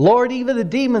 saying, Lord, even the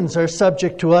demons are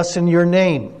subject to us in your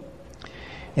name.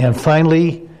 And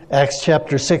finally, Acts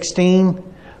chapter 16.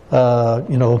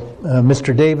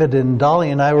 Mr. David and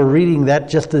Dolly and I were reading that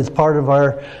just as part of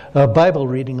our Bible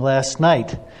reading last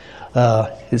night.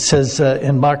 It says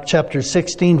in Mark chapter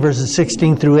 16, verses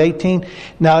 16 through 18,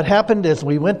 Now it happened as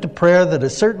we went to prayer that a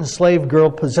certain slave girl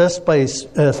possessed by a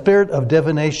spirit of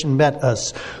divination met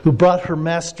us, who brought her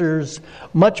masters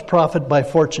much profit by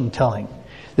fortune telling.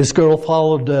 This girl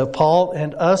followed Paul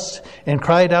and us and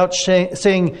cried out,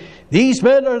 saying, These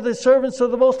men are the servants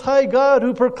of the Most High God,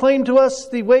 who proclaim to us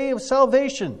the way of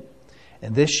salvation.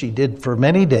 And this she did for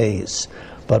many days.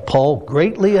 But Paul,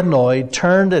 greatly annoyed,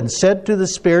 turned and said to the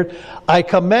spirit, I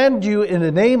command you in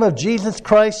the name of Jesus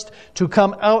Christ to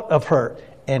come out of her.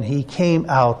 And he came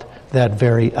out that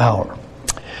very hour.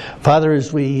 Father,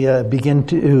 as we begin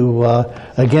to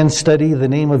again study the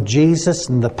name of Jesus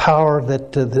and the power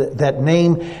that that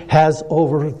name has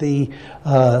over the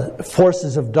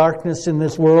forces of darkness in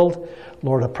this world,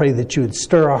 Lord, I pray that you would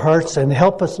stir our hearts and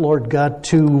help us, Lord God,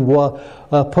 to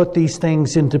put these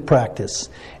things into practice.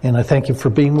 And I thank you for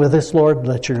being with us, Lord.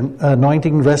 Let your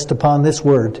anointing rest upon this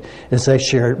word as I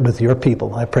share it with your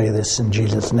people. I pray this in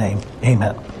Jesus' name.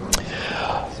 Amen.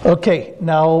 Okay,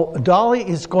 now Dolly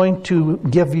is going to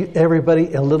give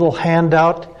everybody a little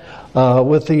handout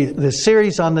with the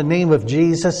series on the name of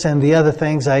Jesus and the other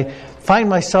things. I find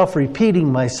myself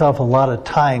repeating myself a lot of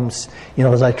times,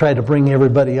 as I try to bring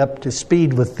everybody up to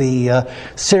speed with the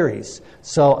series.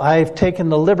 So I've taken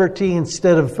the liberty,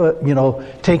 instead of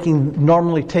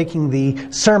normally taking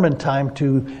the sermon time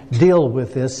to deal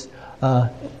with this.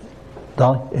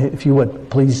 Dolly, if you would,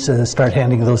 please start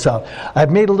handing those out.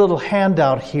 I've made a little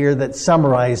handout here that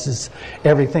summarizes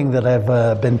everything that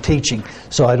I've been teaching,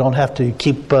 so I don't have to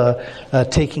keep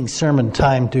taking sermon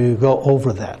time to go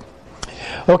over that.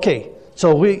 Okay,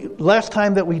 so last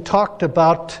time that we talked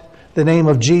about the name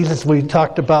of Jesus, we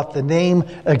talked about the name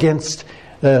against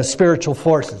spiritual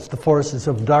forces, the forces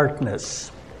of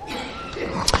darkness.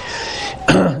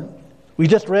 We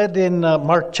just read in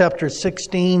Mark chapter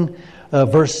 16,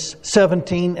 verse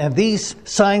 17, and these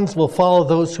signs will follow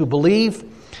those who believe.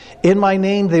 In my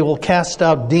name they will cast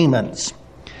out demons.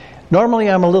 Normally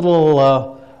I'm a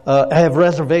little, I have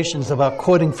reservations about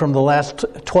quoting from the last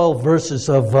 12 verses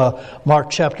of Mark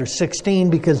chapter 16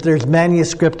 because there's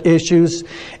manuscript issues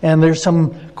and there's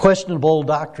some questionable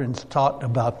doctrines taught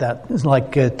about that. It's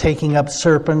like taking up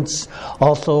serpents.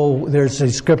 Also, there's a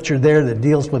scripture there that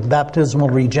deals with baptismal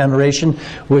regeneration,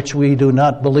 which we do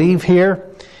not believe here.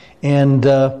 And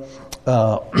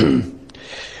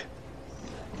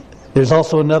there's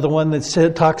also another one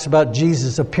that talks about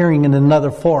Jesus appearing in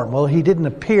another form. Well, he didn't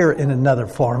appear in another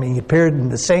form. He appeared in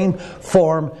the same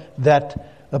form that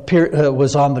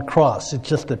was on the cross. It's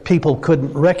just that people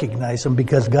couldn't recognize him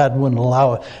because God wouldn't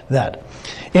allow that.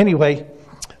 Anyway,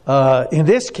 in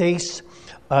this case,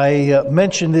 I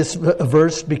mention this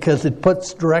verse because it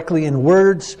puts directly in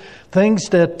words things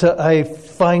that I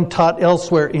find taught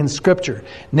elsewhere in Scripture.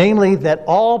 Namely, that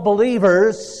all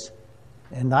believers,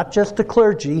 and not just the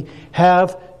clergy,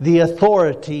 have the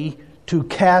authority to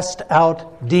cast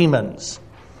out demons.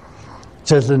 It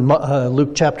says in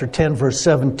Luke chapter 10, verse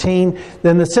 17,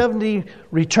 Then the 70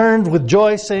 returned with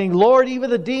joy, saying, Lord, even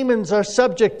the demons are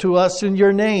subject to us in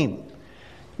your name.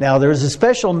 Now, there's a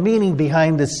special meaning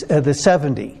behind this, the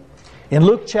 70. In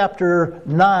Luke chapter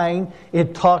 9,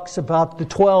 it talks about the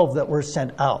 12 that were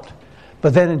sent out.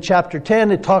 But then in chapter 10,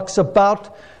 it talks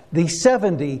about the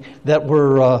 70 that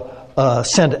were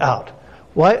sent out.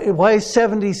 Why is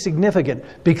 70 significant?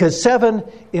 Because 7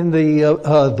 in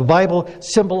the Bible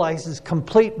symbolizes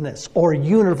completeness or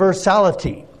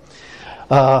universality.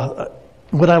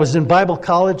 When I was in Bible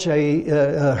college, I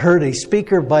heard a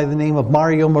speaker by the name of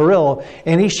Mario Murillo,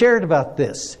 and he shared about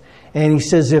this. And he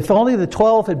says, if only the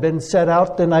 12 had been set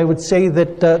out, then I would say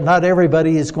that not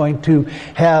everybody is going to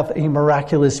have a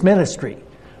miraculous ministry.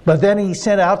 But then he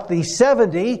sent out the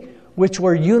 70, which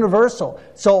were universal.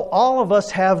 So all of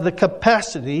us have the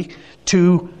capacity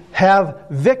to have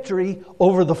victory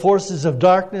over the forces of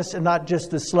darkness, and not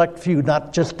just the select few,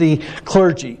 not just the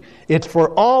clergy. It's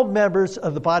for all members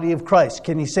of the body of Christ.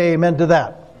 Can you say amen to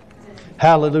that?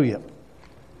 Hallelujah.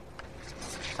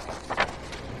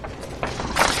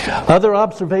 Other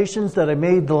observations that I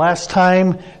made the last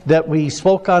time that we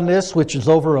spoke on this, which is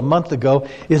over a month ago,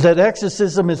 is that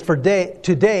exorcism is for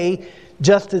today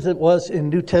just as it was in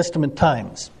New Testament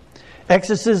times.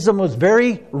 Exorcism was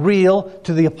very real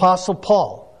to the Apostle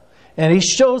Paul, and he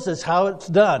shows us how it's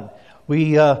done.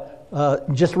 We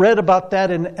just read about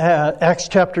that in Acts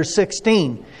chapter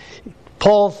 16.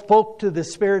 Paul spoke to the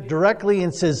Spirit directly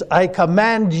and says, I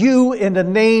command you in the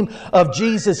name of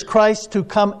Jesus Christ to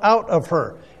come out of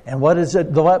her. And what does the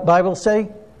Bible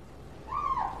say?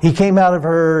 He came out of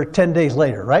her 10 days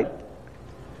later, right?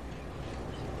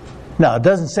 No, it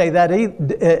doesn't say that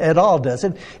at all, does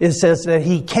it? It says that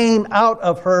he came out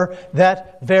of her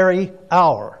that very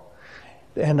hour.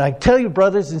 And I tell you,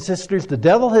 brothers and sisters, the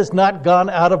devil has not gone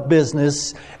out of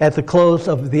business at the close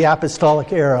of the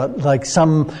apostolic era like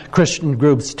some Christian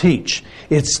groups teach.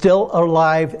 It's still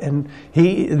alive, and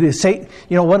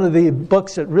one of the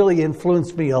books that really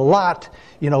influenced me a lot,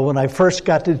 when I first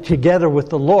got together with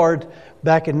the Lord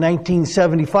back in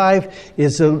 1975,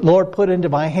 is the Lord put into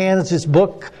my hands this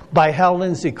book by Hal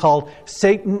Lindsey called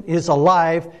Satan is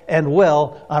Alive and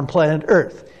Well on Planet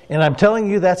Earth. And I'm telling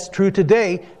you that's true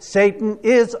today. Satan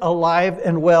is alive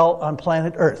and well on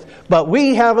planet Earth. But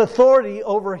we have authority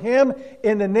over him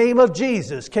in the name of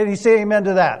Jesus. Can you say amen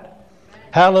to that? Amen.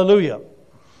 Hallelujah.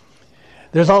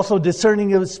 There's also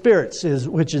discerning of spirits,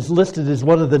 which is listed as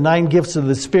one of the 9 gifts of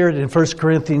the Spirit in 1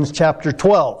 Corinthians chapter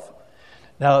 12.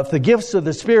 Now, if the gifts of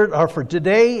the Spirit are for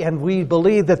today, and we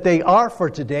believe that they are for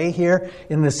today here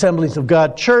in the Assemblies of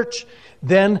God Church,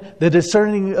 then the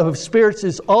discerning of spirits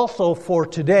is also for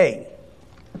today.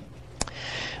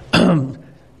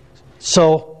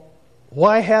 So,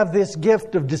 why have this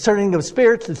gift of discerning of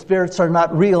spirits? The spirits are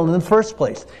not real in the first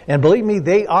place. And believe me,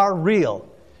 they are real.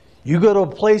 You go to a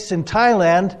place in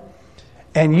Thailand,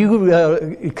 and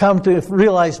you come to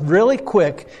realize really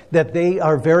quick that they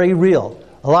are very real.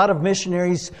 A lot of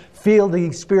missionaries feel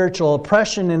the spiritual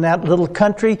oppression in that little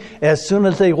country as soon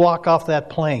as they walk off that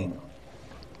plane.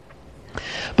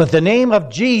 But the name of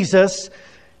Jesus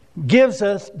gives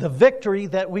us the victory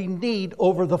that we need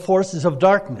over the forces of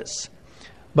darkness.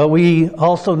 But we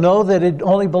also know that it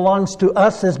only belongs to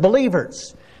us as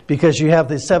believers, because you have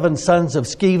the 7 sons of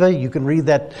Sceva. You can read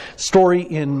that story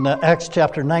in Acts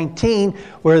chapter 19,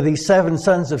 where the 7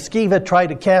 sons of Sceva tried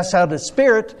to cast out a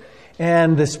spirit,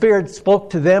 and the Spirit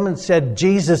spoke to them and said,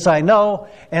 Jesus I know,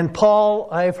 and Paul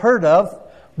I've heard of,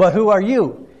 but who are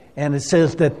you? And it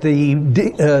says that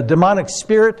the demonic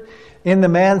spirit in the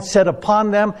man set upon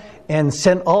them and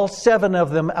sent all 7 of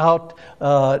them out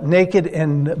naked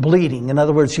and bleeding. In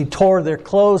other words, he tore their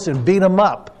clothes and beat them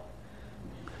up.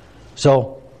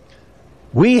 So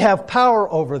we have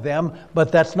power over them,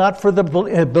 but that's not for the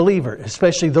believer,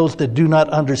 especially those that do not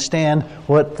understand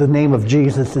what the name of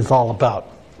Jesus is all about.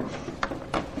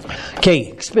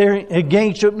 Okay,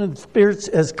 engagement with spirits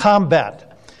as combat.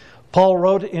 Paul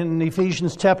wrote in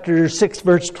Ephesians chapter 6,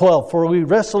 verse 12, For we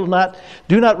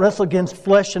do not wrestle against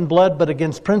flesh and blood, but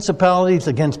against principalities,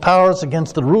 against powers,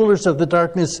 against the rulers of the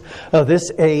darkness of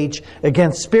this age,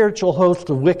 against spiritual hosts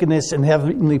of wickedness in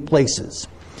heavenly places.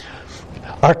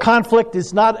 Our conflict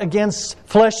is not against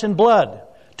flesh and blood.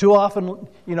 Too often,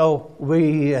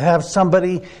 we have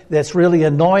somebody that's really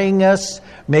annoying us.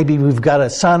 Maybe we've got a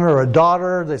son or a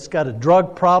daughter that's got a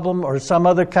drug problem or some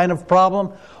other kind of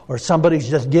problem, or somebody's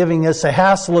just giving us a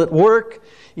hassle at work.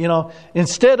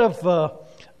 Instead of,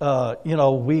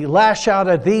 we lash out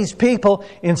at these people,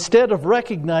 instead of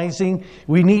recognizing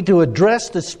we need to address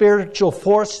the spiritual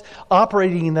force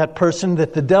operating in that person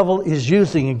that the devil is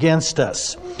using against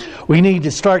us. We need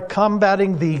to start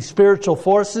combating the spiritual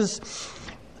forces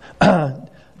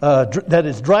that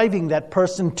is driving that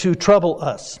person to trouble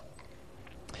us.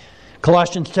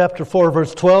 Colossians chapter 4,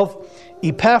 verse 12,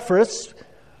 Epaphras,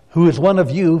 who is one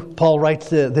of you, Paul writes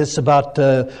this about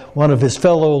one of his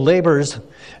fellow laborers,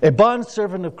 a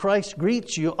bondservant of Christ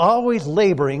greets you, always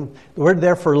laboring. The word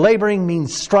there for laboring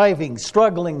means striving,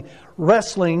 struggling,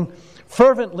 wrestling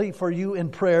fervently for you in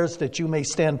prayers, that you may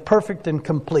stand perfect and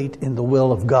complete in the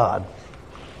will of God.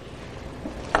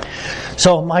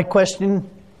 So my question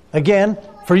again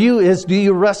for you is, do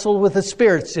you wrestle with the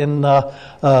spirits in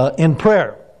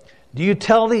prayer? Do you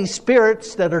tell these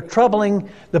spirits that are troubling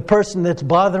the person that's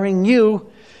bothering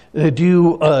you,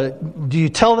 do you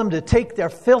tell them to take their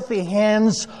filthy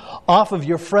hands off of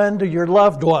your friend or your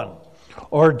loved one?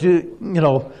 Or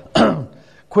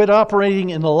quit operating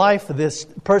in the life of this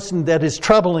person that is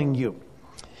troubling you?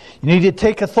 You need to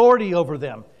take authority over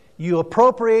them. You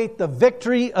appropriate the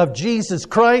victory of Jesus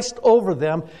Christ over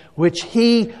them, which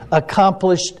He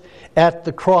accomplished at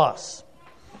the cross.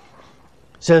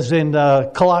 It says in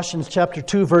Colossians chapter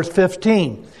 2, verse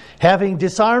 15, having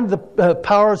disarmed the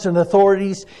powers and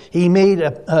authorities, He made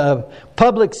a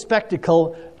public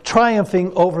spectacle,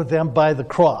 triumphing over them by the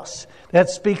cross. That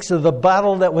speaks of the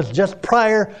battle that was just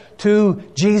prior to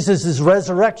Jesus'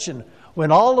 resurrection,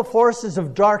 when all the forces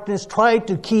of darkness tried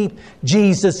to keep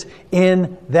Jesus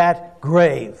in that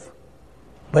grave.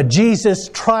 But Jesus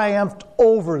triumphed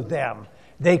over them.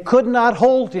 They could not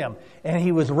hold him, and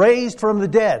he was raised from the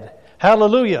dead.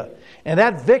 Hallelujah. And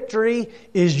that victory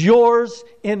is yours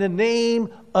in the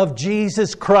name of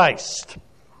Jesus Christ.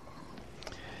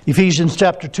 Ephesians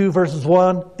chapter 2, verses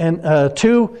 1 and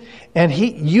 2. And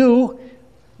you,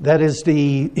 that is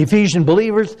the Ephesian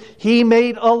believers, he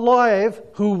made alive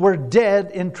who were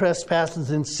dead in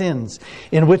trespasses and sins,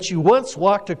 in which you once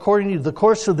walked according to the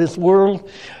course of this world,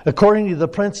 according to the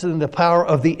prince and the power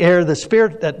of the air, the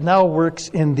spirit that now works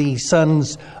in the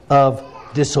sons of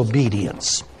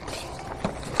disobedience.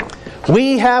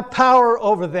 We have power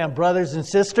over them, brothers and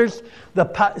sisters,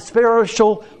 the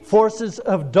spiritual forces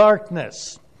of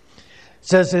darkness. It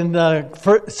says in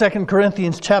 2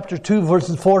 Corinthians chapter 2,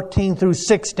 verses 14 through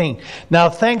 16.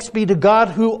 Now thanks be to God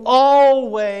who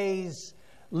always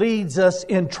leads us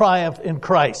in triumph in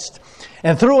Christ,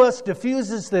 and through us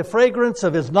diffuses the fragrance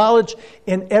of his knowledge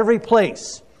in every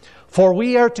place. For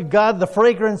we are to God the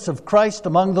fragrance of Christ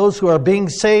among those who are being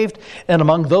saved and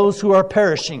among those who are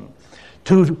perishing.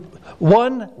 To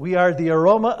one, we are the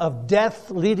aroma of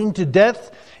death leading to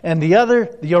death, and the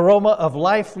other, the aroma of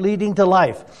life leading to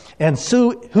life. And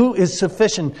so, who is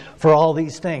sufficient for all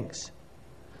these things?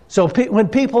 So when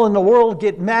people in the world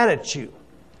get mad at you,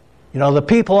 the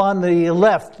people on the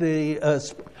left,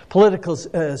 the political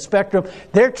spectrum,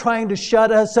 they're trying to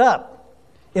shut us up.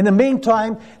 In the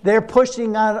meantime, they're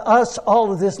pushing on us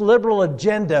all of this liberal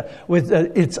agenda with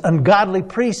its ungodly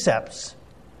precepts.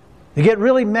 They get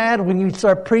really mad when you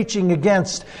start preaching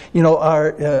against, these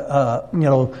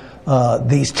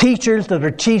teachers that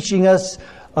are teaching us,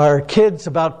 our kids,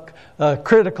 about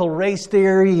critical race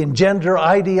theory and gender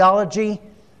ideology.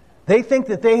 They think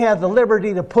that they have the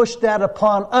liberty to push that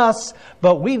upon us,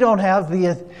 but we don't have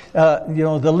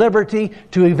the liberty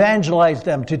to evangelize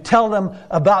them, to tell them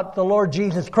about the Lord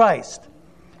Jesus Christ.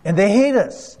 And they hate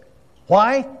us.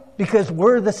 Why? Because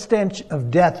we're the stench of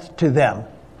death to them.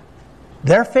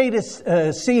 Their fate is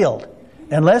sealed.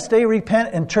 Unless they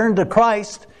repent and turn to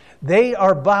Christ, they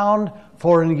are bound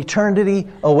for an eternity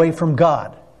away from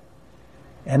God.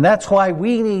 And that's why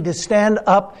we need to stand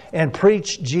up and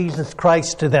preach Jesus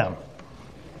Christ to them.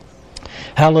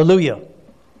 Hallelujah.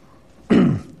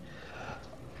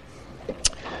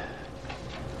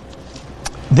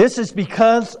 This is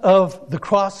because of the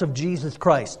cross of Jesus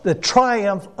Christ, the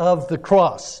triumph of the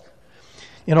cross.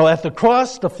 At the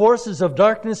cross, the forces of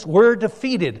darkness were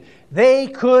defeated. They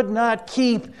could not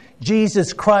keep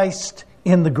Jesus Christ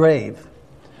in the grave.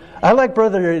 I like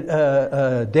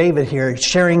Brother David here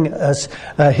sharing us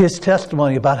his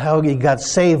testimony about how he got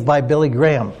saved by Billy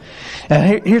Graham.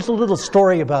 And here's a little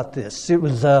story about this. It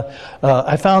was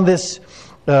I found this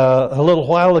a little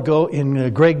while ago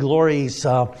in Greg Glory's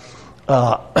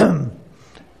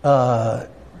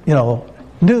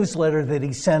newsletter that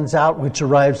he sends out, which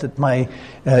arrives at my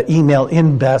email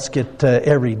in basket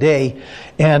every day.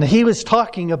 And he was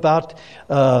talking about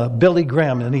Billy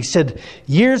Graham. And he said,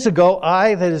 years ago,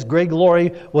 that is Greg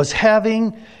Glory, was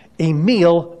having a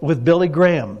meal with Billy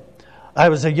Graham. I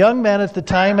was a young man at the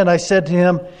time, and I said to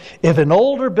him, if an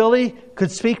older Billy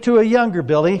could speak to a younger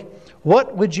Billy,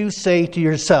 what would you say to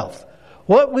yourself?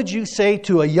 What would you say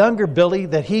to a younger Billy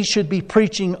that he should be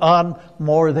preaching on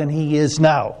more than he is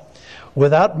now?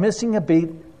 Without missing a beat,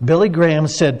 Billy Graham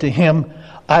said to him,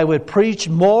 I would preach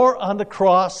more on the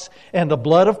cross and the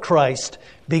blood of Christ,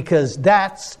 because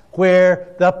that's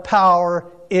where the power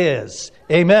is.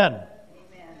 Amen.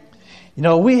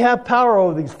 We have power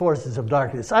over these forces of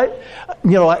darkness. For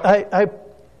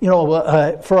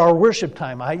our worship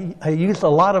time, I use a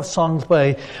lot of songs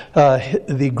by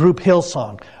the group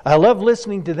Hillsong. I love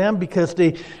listening to them because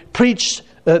they preach,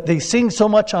 they sing so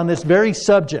much on this very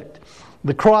subject.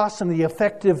 The cross and the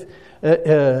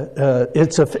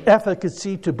its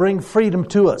efficacy to bring freedom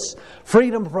to us.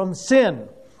 Freedom from sin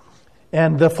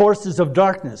and the forces of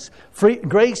darkness.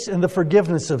 Grace and the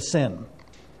forgiveness of sin.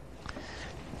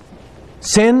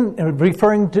 Sin,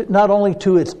 referring to not only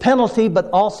to its penalty, but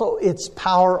also its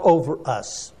power over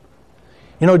us.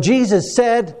 Jesus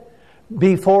said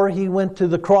before he went to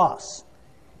the cross,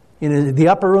 in the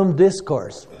upper room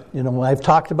discourse, I've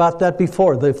talked about that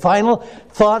before. The final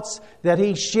thoughts that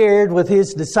he shared with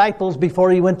his disciples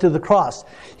before he went to the cross.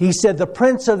 He said, the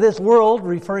prince of this world,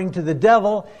 referring to the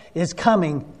devil, is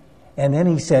coming. And then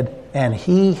he said, and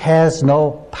he has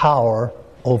no power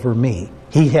over me.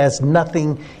 He has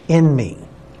nothing in me.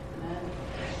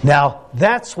 Now,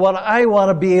 that's what I want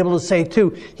to be able to say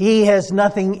too. He has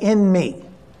nothing in me.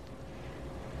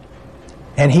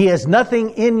 And He has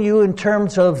nothing in you in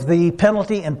terms of the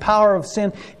penalty and power of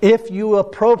sin if you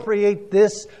appropriate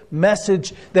this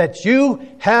message that you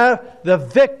have the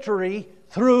victory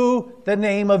through the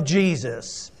name of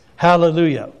Jesus.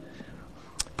 Hallelujah.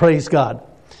 Praise God.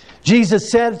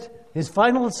 Jesus said His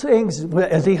final things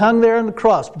as He hung there on the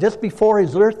cross, just before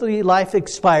His earthly life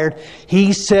expired,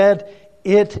 He said,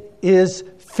 "It is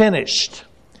finished."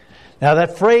 Now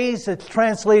that phrase that's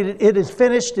translated, "it is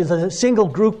finished," is a single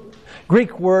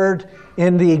Greek word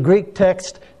in the Greek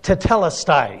text,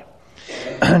 tetelestai.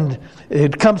 And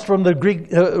it comes from the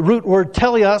Greek root word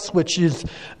teleos, which is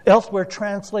elsewhere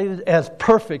translated as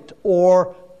perfect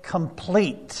or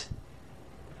complete.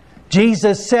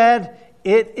 Jesus said,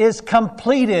 "It is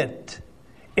completed.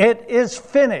 It is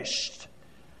finished."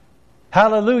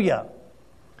 Hallelujah.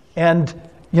 And,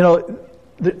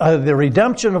 the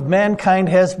redemption of mankind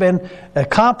has been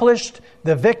accomplished.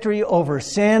 The victory over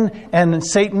sin and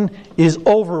Satan is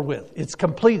over with. It's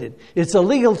completed. It's a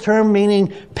legal term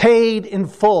meaning paid in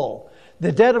full.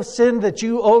 The debt of sin that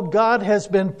you owed God has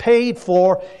been paid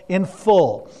for in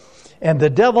full. And the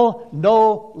devil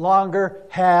no longer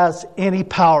has any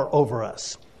power over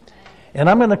us. And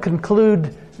I'm going to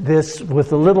conclude this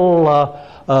with a little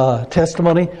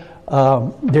testimony.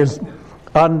 There's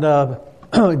on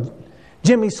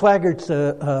Jimmy Swaggart's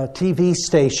TV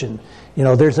station.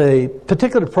 There's a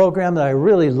particular program that I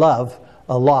really love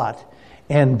a lot,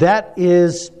 and that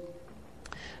is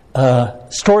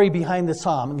Story Behind the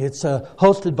Song. It's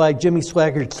hosted by Jimmy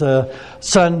Swaggart's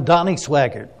son, Donnie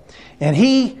Swaggart. And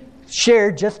he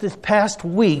shared just this past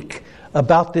week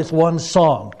about this one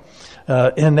song.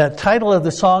 And the title of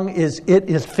the song is "It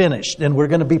Is Finished," and we're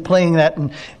going to be playing that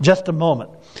in just a moment.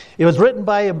 It was written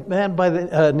by a man by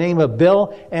the name of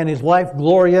Bill and his wife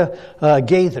Gloria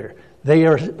Gaither. They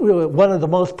are one of the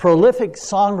most prolific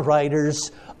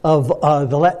songwriters of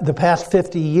the past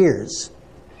 50 years.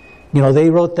 They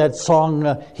wrote that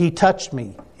song, "He Touched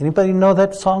Me." Anybody know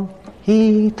that song?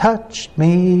 He touched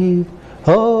me,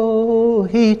 oh,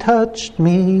 He touched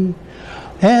me,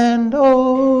 and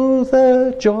oh,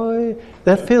 the joy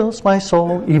that fills my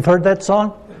soul. You've heard that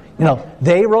song?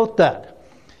 They wrote that.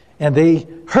 And they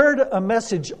heard a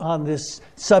message on this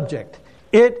subject.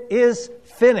 It is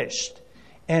finished.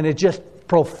 And it just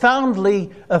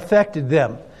profoundly affected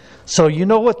them. So you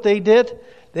know what they did?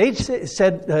 They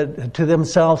said to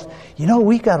themselves,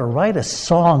 we got to write a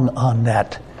song on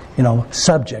that,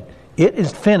 subject. It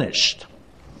is finished.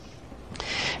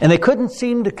 And they couldn't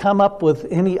seem to come up with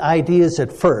any ideas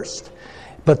at first.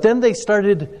 But then they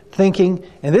started thinking,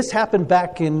 and this happened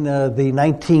back in the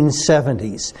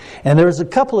 1970s. And there was a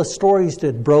couple of stories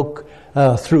that broke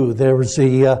through. It was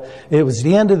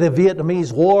the end of the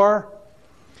Vietnamese War,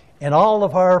 and all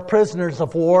of our prisoners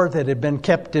of war that had been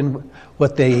kept in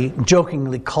what they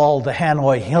jokingly called the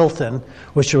Hanoi Hilton,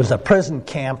 which was a prison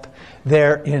camp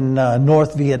there in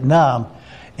North Vietnam.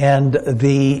 And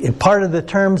the part of the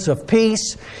terms of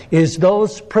peace is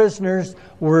those prisoners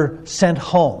were sent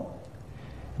home.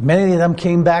 Many of them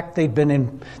came back.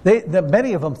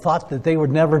 Many of them thought that they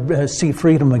would never see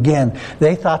freedom again.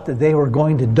 They thought that they were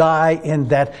going to die in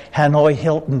that Hanoi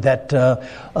Hilton, that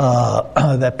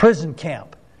prison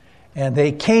camp. And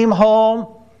they came home,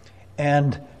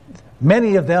 and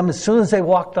many of them, as soon as they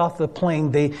walked off the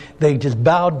plane, they just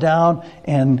bowed down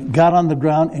and got on the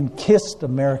ground and kissed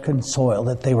American soil,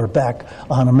 that they were back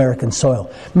on American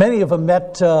soil. Many of them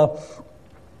met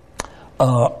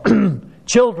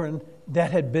children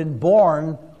that had been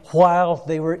born while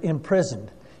they were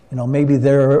imprisoned. Maybe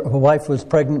their wife was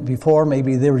pregnant before,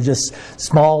 maybe they were just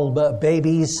small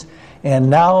babies,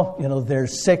 and now, they're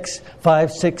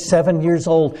 5, 6, 7 years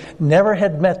old, never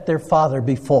had met their father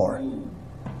before.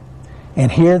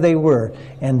 And here they were,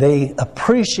 and they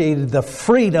appreciated the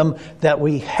freedom that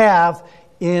we have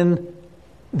in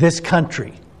this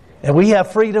country. And we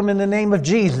have freedom in the name of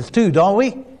Jesus too, don't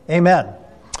we? Amen.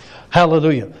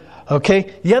 Hallelujah.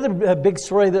 Okay, the other big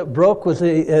story that broke was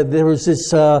there was this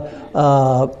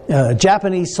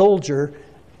Japanese soldier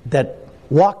that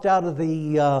walked out of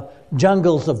the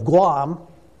jungles of Guam,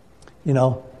 in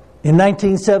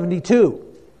 1972.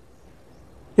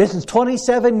 This is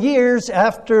 27 years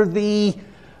after the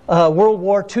World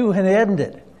War II had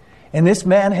ended. And this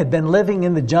man had been living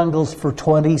in the jungles for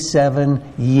 27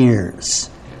 years.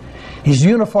 His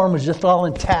uniform was just all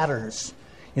in tatters.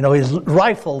 His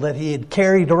rifle that he had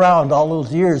carried around all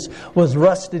those years was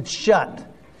rusted shut.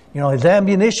 His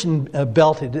ammunition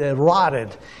belt had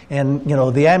rotted, and,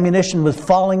 the ammunition was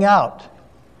falling out.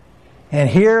 And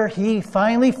here he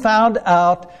finally found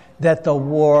out that the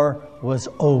war was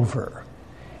over.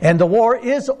 And the war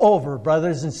is over,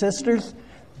 brothers and sisters.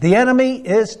 The enemy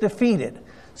is defeated.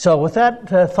 So with that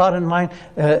thought in mind,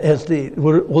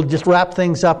 we'll just wrap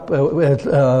things up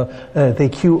as they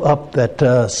cue up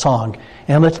that song.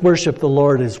 And let's worship the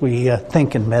Lord as we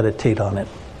think and meditate on it.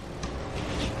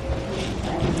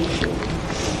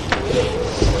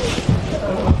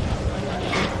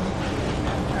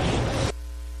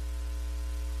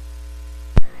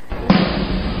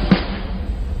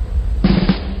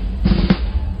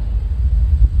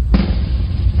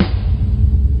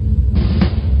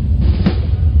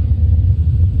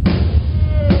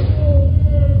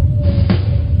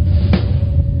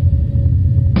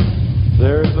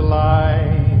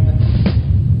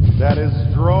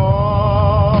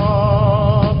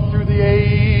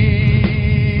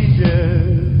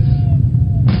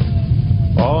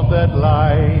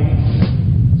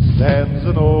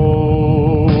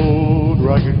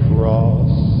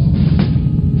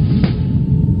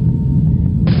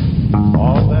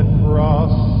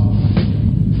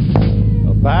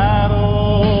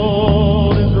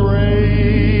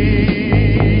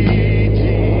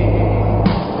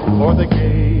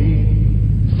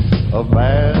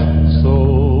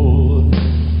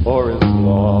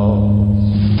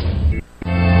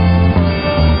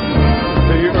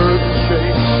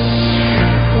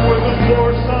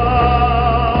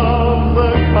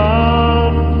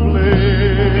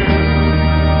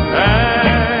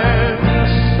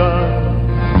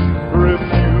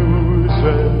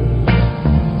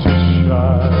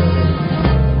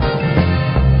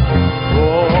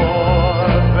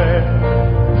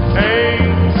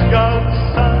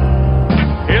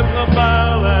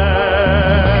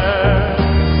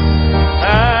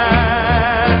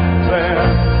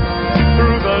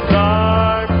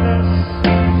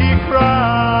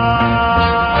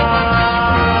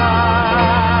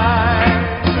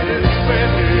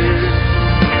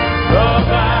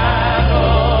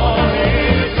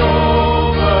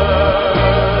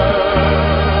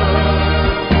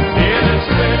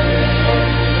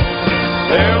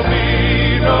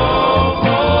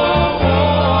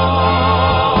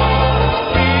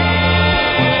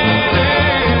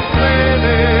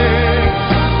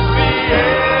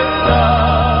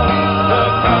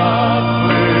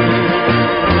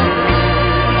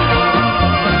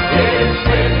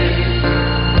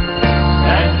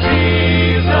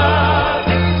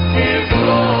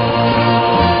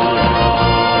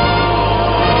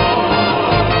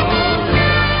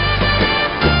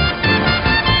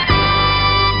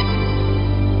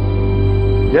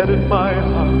 Yet in my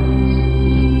heart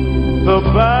the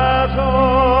battle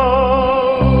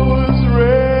is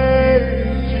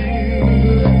raging.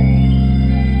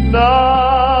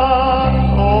 Not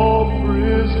all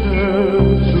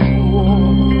prisoners of war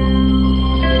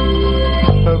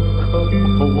have come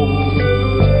home.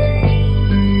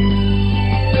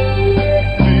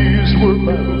 These were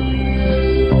battles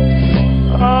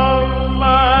of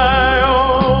my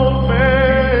own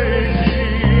making.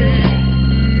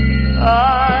 I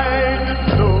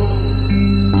didn't know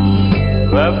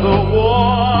that the war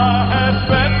had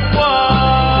been won.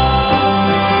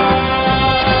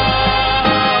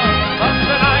 But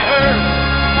then I heard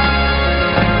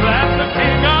that the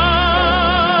King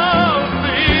of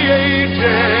the Ages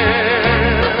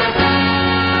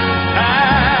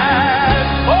had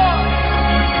fought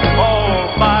all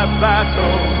my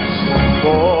battles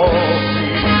for me.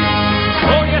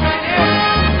 Oh yes, he did.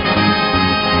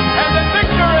 And the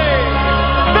victory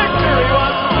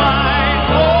was mine.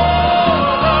 Oh,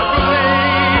 the gravy.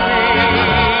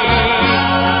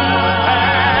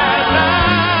 And I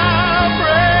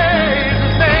praise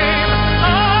His name.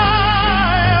 I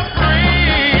am free.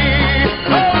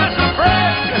 Oh, listen,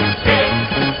 friend,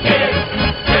 it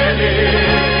is finished.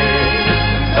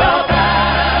 The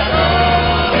battle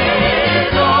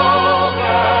is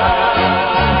over.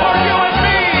 For you and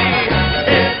me,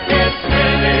 it is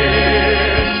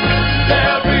finished.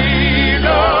 There'll be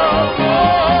no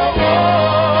more war.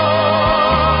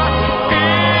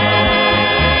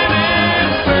 It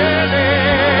is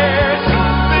finished.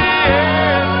 The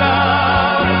end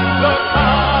of the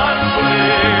conflict.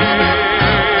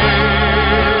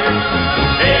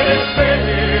 It is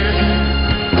finished,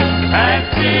 and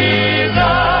Jesus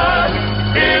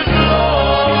is Lord.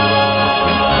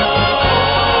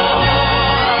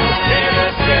 It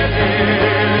is finished,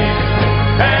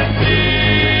 and Jesus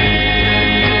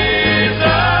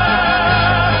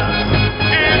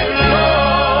is Lord.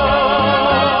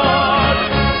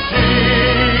 Jesus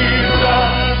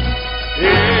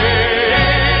is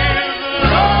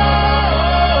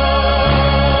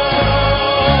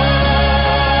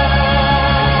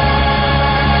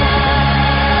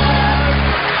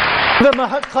Give them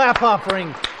a clap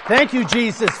offering Thank you,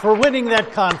 Jesus, for winning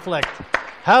that conflict.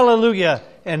 Hallelujah.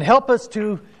 And help us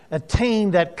to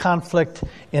attain that conflict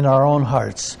in our own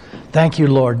hearts. Thank you,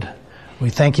 Lord. We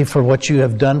thank you for what you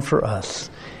have done for us.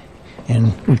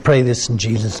 And we pray this in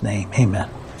Jesus' name. Amen.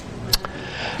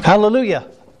 Hallelujah.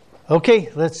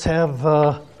 Okay, let's have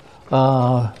a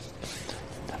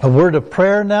word of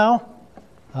prayer now.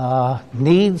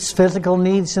 Needs, physical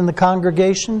needs in the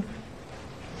congregation.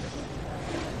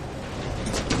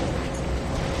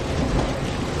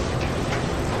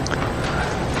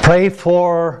 Pray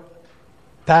for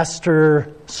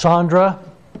Pastor Sandra.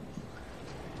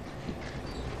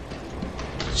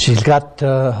 She's got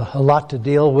a lot to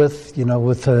deal with,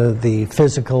 with the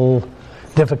physical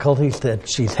difficulties that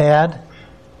she's had.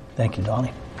 Thank you,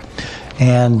 Donnie.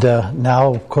 And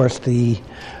now, of course, the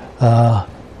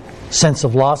sense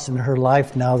of loss in her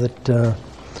life now that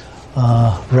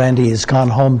Randy has gone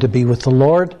home to be with the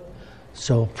Lord.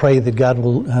 So pray that God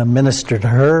will minister to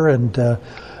her and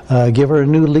give her a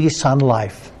new lease on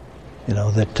life.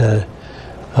 That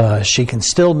she can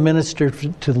still minister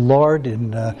to the Lord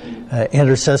in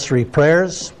intercessory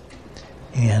prayers,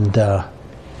 and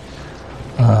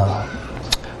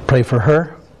pray for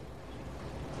her.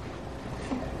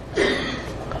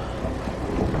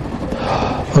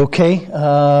 Okay,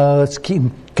 let's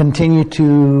continue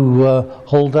to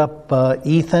hold up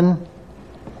Ethan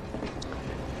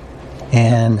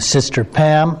and Sister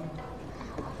Pam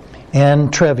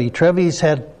and Trevi. Trevi's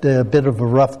had a bit of a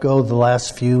rough go the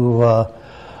last few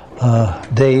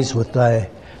days with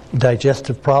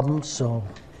digestive problems, so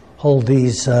hold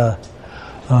these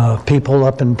people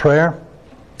up in prayer.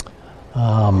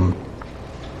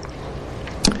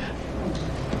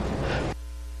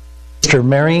 Sister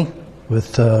Mary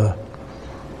with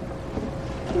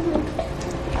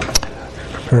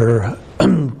her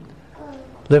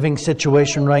living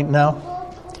situation right now.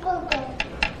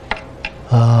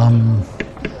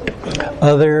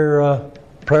 Other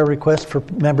prayer requests for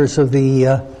members of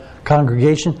the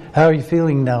congregation. How are you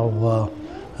feeling now,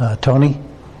 Tony?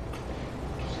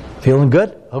 Feeling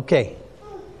good? Okay.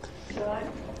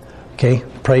 Okay.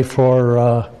 Pray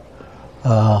for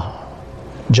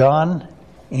John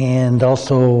and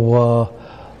also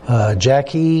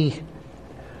Jackie,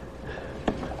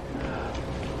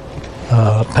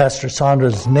 Pastor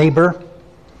Sandra's neighbor.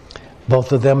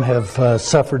 Both of them have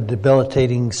suffered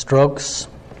debilitating strokes.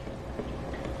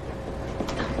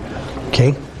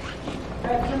 Okay.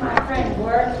 My friend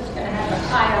Ward is going to have an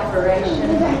eye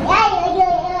operation.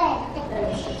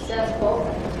 That's successful.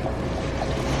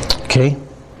 Okay. And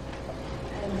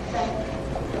thank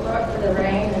the Lord for the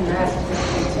rain and ask him to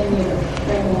continue to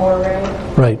bring more rain.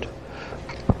 Right.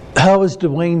 How is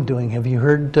Dwayne doing? Have you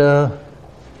heard? Yeah,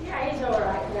 he's all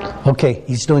right now. Okay,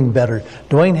 he's doing better.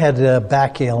 Dwayne had a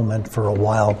back ailment for a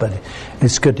while, but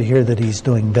it's good to hear that he's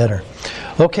doing better.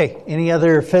 Okay, any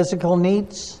other physical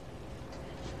needs?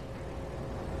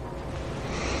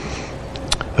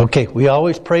 Okay, we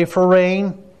always pray for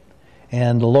rain,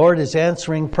 and the Lord is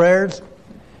answering prayers.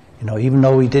 Even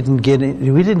though we didn't get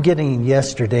any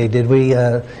yesterday, did we?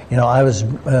 I was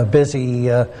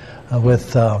busy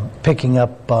with picking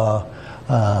up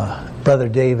Brother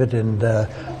David and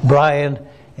Brian,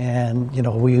 and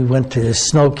we went to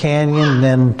Snow Canyon, and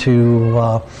then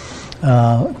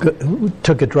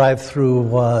took a drive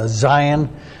through Zion.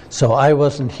 So I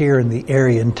wasn't here in the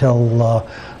area until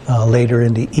later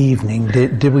in the evening.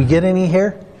 Did we get any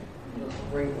here?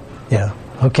 Yeah.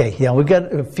 Okay. Yeah, we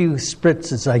got a few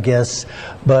spritzes, I guess,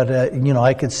 but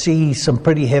I could see some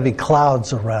pretty heavy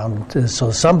clouds around.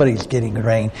 So somebody's getting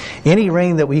rain. Any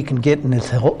rain that we can get in this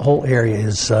whole area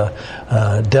is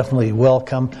definitely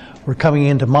welcome. We're coming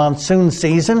into monsoon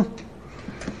season,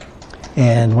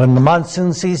 and when the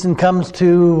monsoon season comes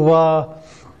to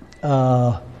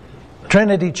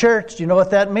Trinity Church, you know what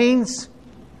that means?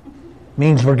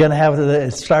 Means we're going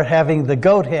to start having the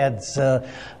goat heads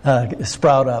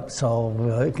sprout up. So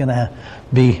we're going to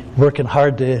be working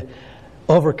hard to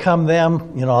overcome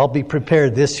them. I'll be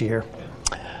prepared this year.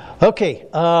 Okay,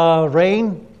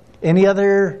 rain. Any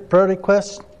other prayer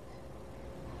requests?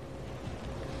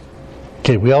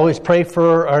 Okay, we always pray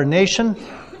for our nation.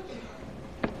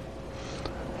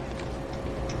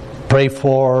 Pray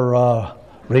for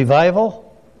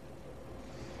revival.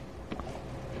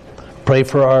 Pray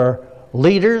for our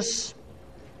leaders,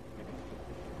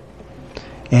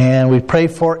 and we pray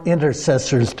for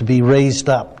intercessors to be raised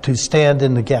up to stand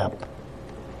in the gap.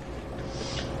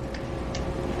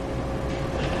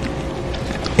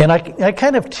 And I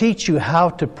kind of teach you how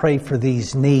to pray for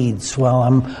these needs while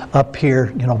I'm up here,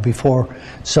 before.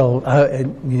 So,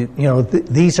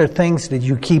 these are things that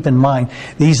you keep in mind.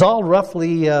 These all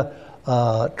roughly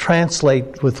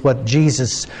translate with what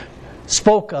Jesus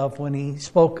spoke of when he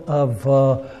spoke of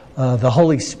the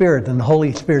Holy Spirit and the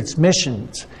Holy Spirit's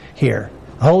missions here.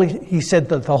 He said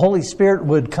that the Holy Spirit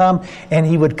would come and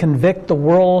he would convict the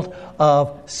world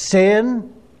of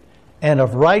sin and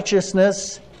of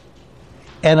righteousness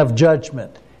and of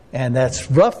judgment. And that's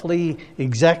roughly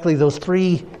exactly those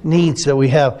three needs that we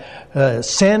have.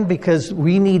 Sin, because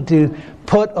we need to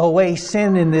put away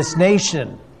sin in this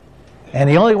nation. And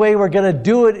the only way we're going to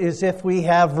do it is if we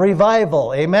have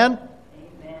revival. Amen?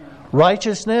 Amen.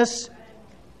 Righteousness.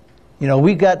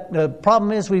 The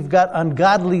problem is we've got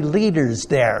ungodly leaders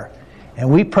there.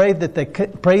 And we pray that the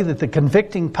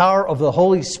convicting power of the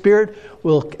Holy Spirit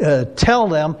will tell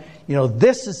them,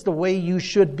 this is the way you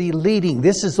should be leading.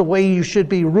 This is the way you should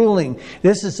be ruling.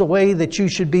 This is the way that you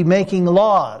should be making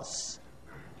laws.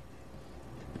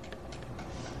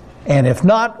 And if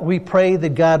not, we pray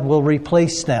that God will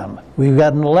replace them. We've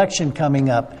got an election coming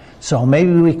up, so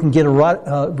maybe we can get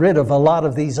rid of a lot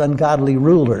of these ungodly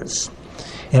rulers.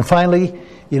 And finally,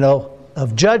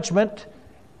 of judgment,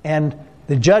 and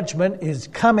the judgment is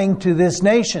coming to this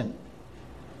nation.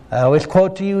 I always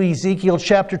quote to you Ezekiel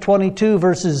chapter 22,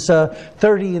 verses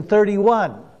 30 and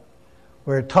 31,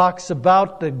 where it talks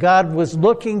about that God was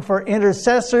looking for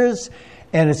intercessors,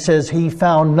 and it says he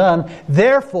found none.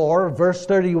 Therefore, verse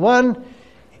 31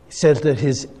 says that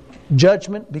his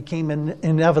judgment became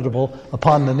inevitable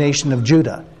upon the nation of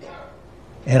Judah.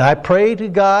 And I pray to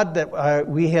God that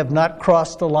we have not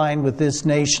crossed the line with this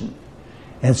nation.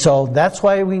 And so that's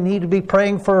why we need to be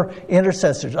praying for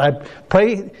intercessors. I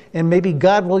pray, and maybe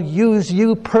God will use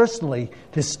you personally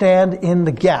to stand in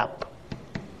the gap.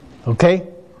 Okay?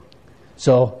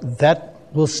 So that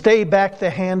will stay back the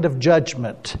hand of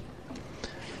judgment.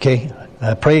 Okay?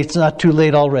 I pray it's not too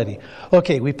late already.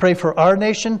 Okay, we pray for our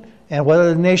nation. And what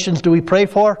other nations do we pray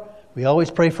for? We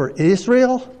always pray for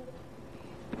Israel.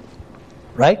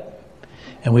 Right?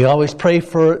 And we always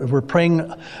we're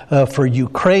praying for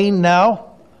Ukraine now,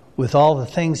 with all the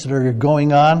things that are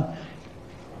going on.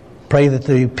 Pray that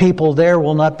the people there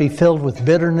will not be filled with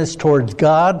bitterness towards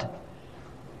God.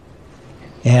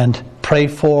 And pray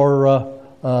for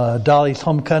Dolly's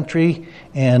home country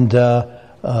and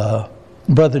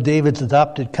Brother David's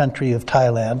adopted country of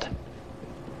Thailand.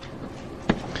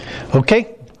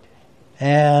 Okay?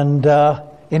 And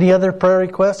any other prayer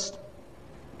requests?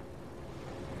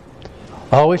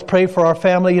 Always pray for our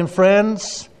family and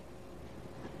friends,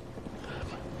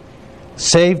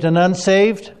 saved and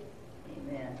unsaved.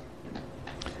 Amen.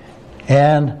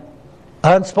 And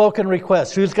unspoken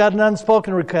requests. Who's got an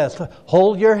unspoken request?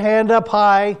 Hold your hand up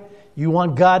high. You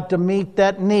want God to meet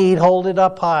that need, hold it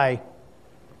up high.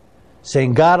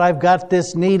 Saying, God, I've got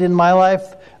this need in my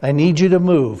life. I need you to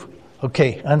move.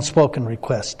 Okay, unspoken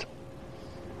request.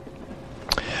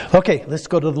 Okay, let's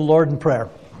go to the Lord in prayer.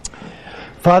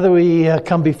 Father, we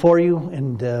come before you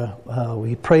and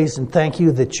we praise and thank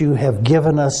you that you have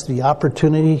given us the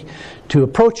opportunity to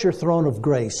approach your throne of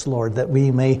grace, Lord, that we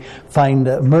may find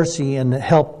mercy and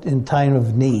help in time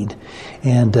of need.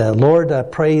 And Lord, I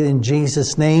pray in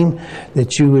Jesus' name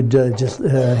that you would just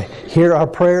hear our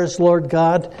prayers, Lord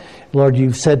God. Lord,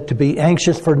 you've said to be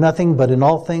anxious for nothing, but in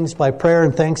all things by prayer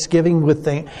and thanksgiving,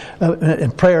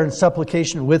 prayer and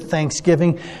supplication with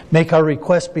thanksgiving, make our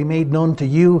requests be made known to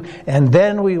you, and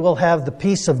then we will have the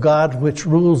peace of God which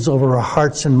rules over our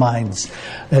hearts and minds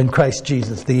in Christ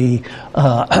Jesus. The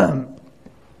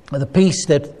peace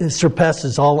that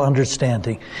surpasses all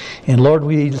understanding. And Lord,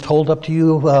 we just hold up to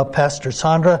you Pastor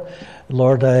Sandra.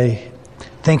 Lord, I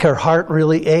think her heart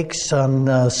really aches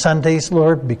on Sundays,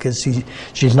 Lord, because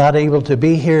she's not able to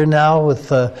be here now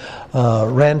with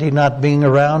Randy not being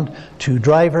around to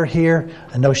drive her here.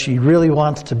 I know she really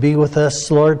wants to be with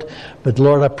us, Lord. But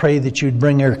Lord, I pray that you'd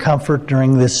bring her comfort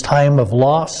during this time of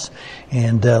loss.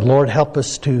 And Lord, help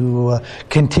us to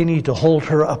continue to hold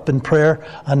her up in prayer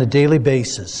on a daily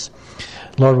basis.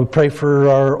 Lord, we pray for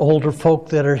our older folk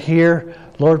that are here.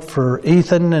 Lord, for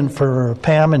Ethan and for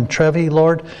Pam and Trevi,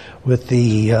 Lord, with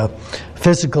the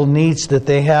physical needs that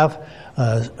they have,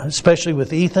 especially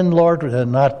with Ethan, Lord,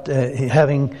 not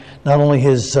having not only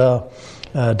his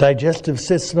digestive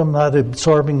system not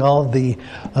absorbing all the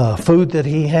food that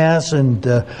he has, and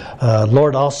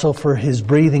Lord, also for his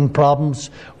breathing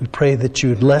problems. We pray that you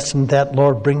would lessen that,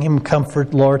 Lord. Bring him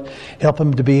comfort, Lord. Help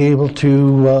him to be able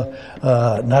to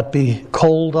not be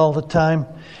cold all the time.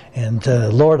 And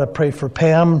Lord, I pray for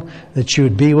Pam that you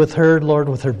would be with her, Lord,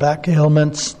 with her back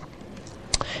ailments.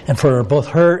 And for both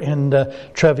her and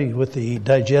Trevi with the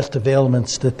digestive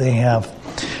ailments that they have.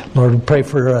 Lord, we pray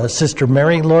for Sister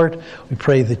Mary, Lord. We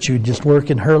pray that you just work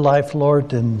in her life,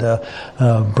 Lord, and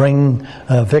bring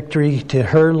victory to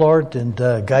her, Lord, and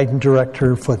guide and direct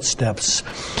her footsteps.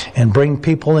 And bring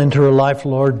people into her life,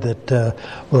 Lord, that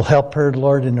will help her,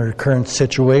 Lord, in her current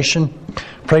situation.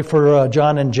 Pray for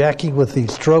John and Jackie with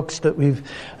these strokes that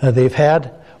they've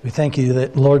had. We thank you,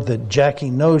 that Lord, that Jackie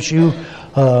knows you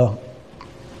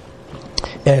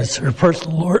as her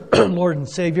personal Lord and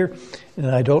Savior. And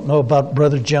I don't know about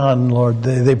Brother John, Lord.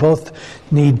 They both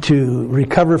need to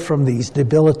recover from these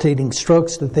debilitating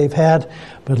strokes that they've had.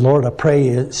 But Lord, I pray,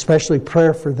 especially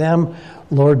prayer for them,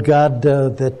 Lord God,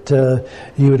 that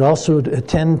you would also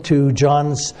attend to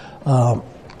John's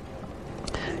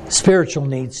spiritual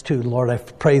needs too, Lord. I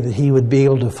pray that he would be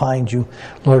able to find you.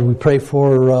 Lord, we pray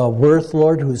for Worth,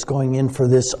 Lord, who's going in for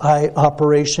this eye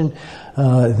operation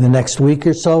in the next week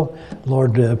or so.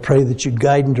 Lord, pray that you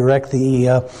guide and direct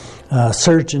the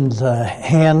surgeon's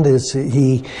hand as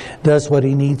he does what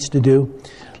he needs to do.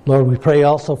 Lord, we pray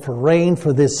also for rain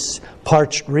for this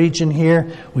parched region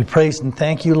here. We praise and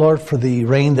thank you, Lord, for the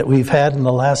rain that we've had in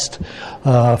the last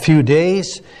few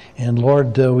days. And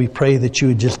Lord, we pray that you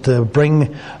would just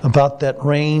bring about that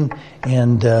rain.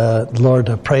 And Lord,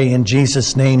 I pray in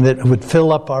Jesus' name that it would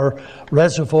fill up our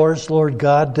reservoirs, Lord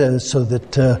God, so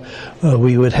that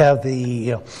we would have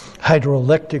the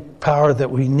hydroelectric power that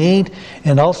we need.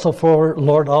 And also for,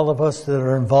 Lord, all of us that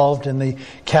are involved in the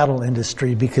cattle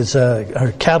industry, because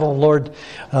our cattle, Lord,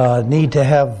 need to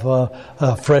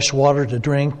have fresh water to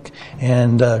drink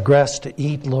and grass to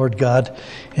eat, Lord God.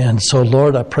 And so,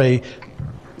 Lord, I pray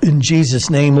in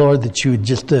Jesus' name, Lord, that you would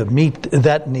just meet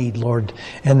that need, Lord,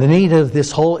 and the need of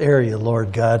this whole area,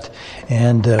 Lord God.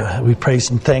 And we praise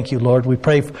and thank you, Lord. We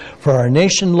pray for our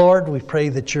nation, Lord. We pray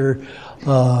that your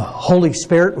Holy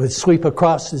Spirit would sweep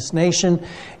across this nation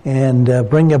and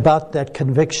bring about that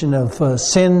conviction of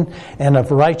sin and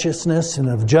of righteousness and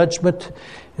of judgment.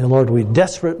 And Lord, we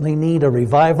desperately need a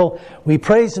revival. We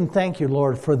praise and thank you,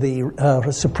 Lord, for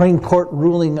the Supreme Court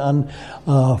ruling on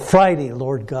Friday,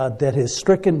 Lord God, that has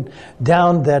stricken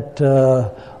down that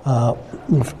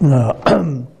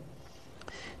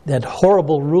that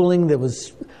horrible ruling that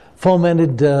was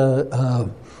fomented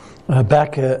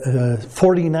back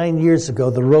 49 years ago,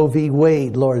 the Roe v.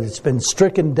 Wade, Lord. It's been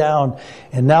stricken down.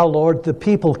 And now, Lord, the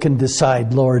people can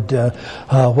decide, Lord,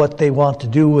 what they want to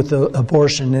do with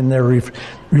abortion in their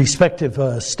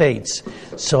respective states.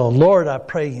 So, Lord, I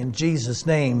pray in Jesus'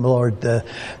 name, Lord,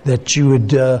 that you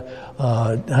would...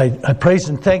 I praise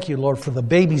and thank you, Lord, for the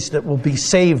babies that will be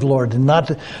saved, Lord, and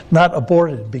not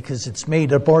aborted, because it's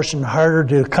made abortion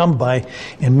harder to come by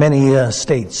in many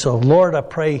states. So, Lord, I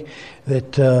pray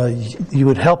that you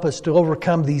would help us to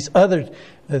overcome these other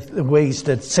ways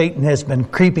that Satan has been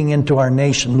creeping into our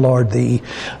nation, Lord. The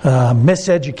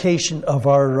miseducation of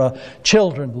our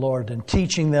children, Lord, and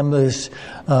teaching them this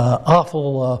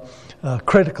awful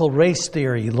critical race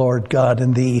theory, Lord God,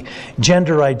 and the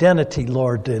gender identity,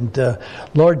 Lord. And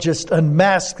Lord, just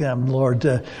unmask them, Lord.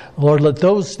 Lord, let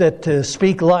those that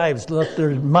speak lies, let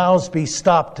their mouths be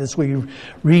stopped, as we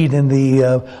read in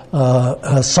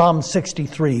the Psalm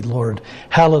 63, Lord.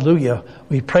 Hallelujah.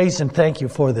 We praise and thank you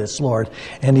for this, Lord.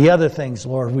 And the other things,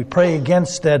 Lord, we pray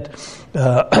against that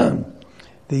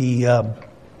the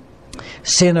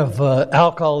sin of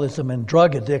alcoholism and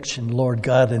drug addiction, Lord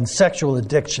God, and sexual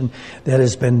addiction that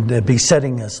has been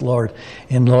besetting us, Lord.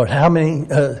 And Lord,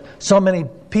 so many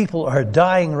people are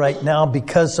dying right now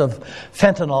because of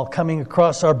fentanyl coming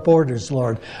across our borders,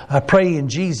 Lord. I pray in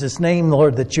Jesus' name,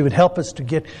 Lord, that you would help us to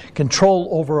get control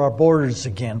over our borders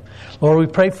again. Lord, we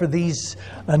pray for these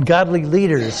ungodly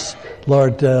leaders,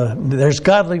 Lord. There's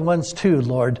godly ones too,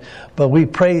 Lord, but we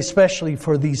pray especially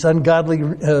for these ungodly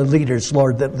leaders,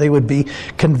 Lord, that they would be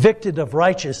convicted of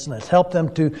righteousness. Help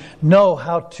them to know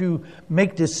how to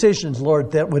make decisions,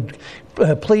 Lord, that would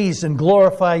please and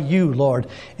glorify you, Lord.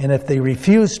 And if they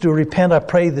refuse to repent, I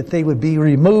pray that they would be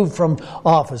removed from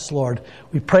office, Lord.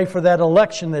 We pray for that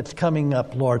election that's coming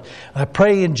up, Lord. I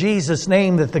pray in Jesus'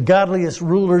 name that the godliest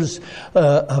rulers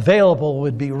available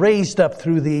would be raised up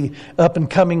through the up and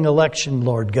coming election,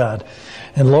 Lord God.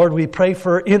 And Lord, we pray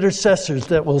for intercessors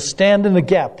that will stand in the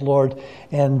gap, Lord,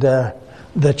 and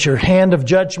that your hand of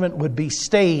judgment would be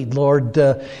stayed, Lord,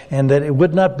 and that it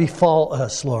would not befall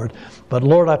us, Lord. But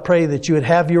Lord, I pray that you would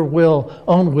have your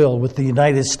own will with the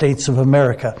United States of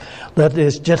America. Let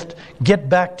us just get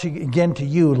back again to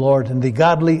you, Lord, and the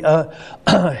godly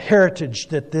heritage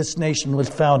that this nation was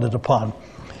founded upon.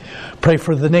 Pray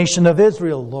for the nation of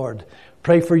Israel, Lord.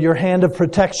 Pray for your hand of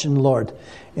protection, Lord.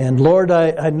 And Lord,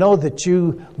 I know that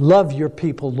you love your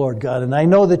people, Lord God, and I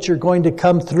know that you're going to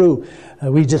come through.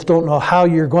 We just don't know how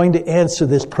you're going to answer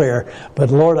this prayer.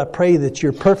 But Lord, I pray that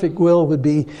your perfect will would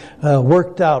be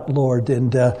worked out, Lord.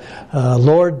 And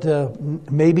Lord,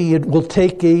 maybe it will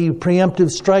take a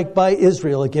preemptive strike by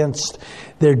Israel against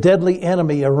their deadly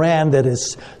enemy, Iran, that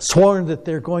has sworn that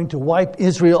they're going to wipe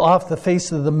Israel off the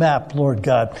face of the map, Lord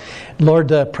God.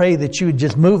 Lord, pray that you would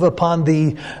just move upon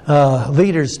the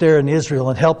leaders there in Israel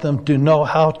and help them to know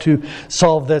how to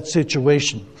solve that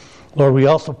situation. Lord, we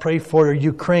also pray for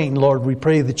Ukraine, Lord. We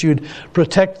pray that you'd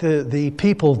protect the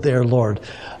people there, Lord.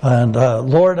 And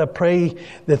Lord, I pray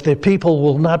that the people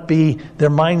will not be, their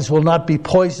minds will not be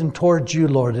poisoned towards you,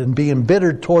 Lord, and be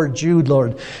embittered towards you,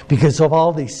 Lord, because of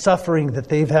all the suffering that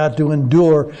they've had to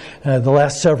endure the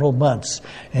last several months.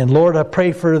 And Lord, I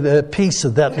pray for the peace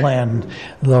of that land,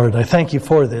 Lord. I thank you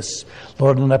for this,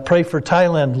 Lord. And I pray for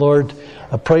Thailand, Lord.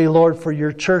 I pray, Lord, for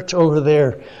your church over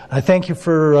there. I thank you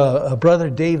for Brother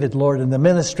David, Lord, and the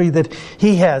ministry that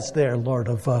he has there, Lord,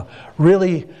 of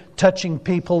really touching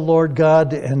people, Lord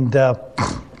God, and the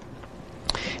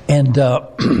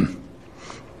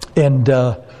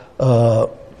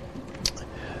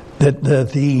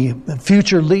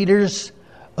future leaders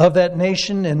of that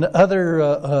nation and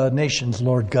other nations,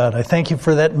 Lord God. I thank you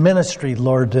for that ministry,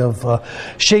 Lord, of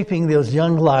shaping those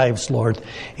young lives, Lord.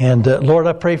 And Lord,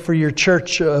 I pray for your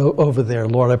church over there,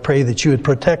 Lord. I pray that you would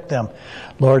protect them.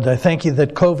 Lord, I thank you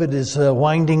that COVID is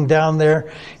winding down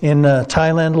there in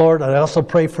Thailand, Lord. I also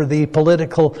pray for the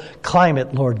political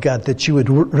climate, Lord God, that you would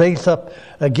raise up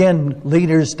again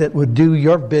leaders that would do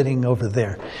your bidding over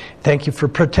there. Thank you for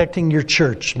protecting your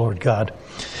church, Lord God.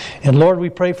 And Lord,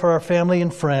 we pray for our family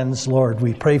and friends, Lord.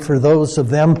 We pray for those of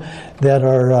them that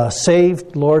are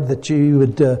saved, Lord, that you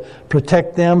would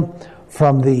protect them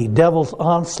from the devil's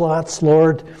onslaughts,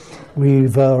 Lord.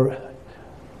 We've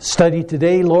studied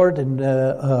today, Lord, and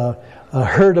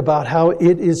heard about how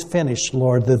it is finished,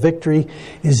 Lord. The victory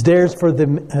is theirs for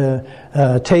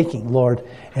the taking, Lord.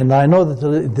 And I know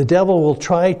that the devil will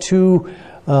try to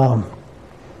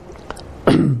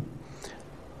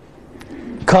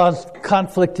cause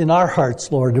conflict in our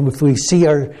hearts, Lord. And if we see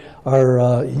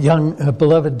our young,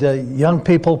 beloved young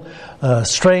people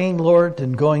straying, Lord,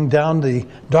 and going down the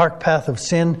dark path of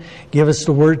sin, give us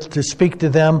the words to speak to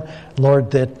them,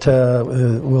 Lord, that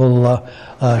will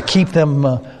keep them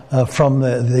from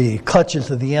the clutches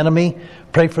of the enemy.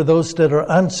 Pray for those that are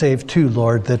unsaved too,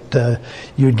 Lord, that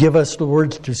you'd give us the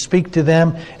words to speak to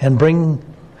them and bring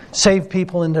save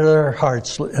people into their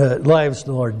hearts, lives,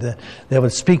 Lord, that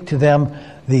would speak to them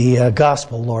the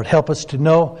gospel, Lord. Help us to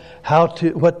know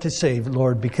what to say,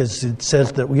 Lord, because it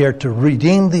says that we are to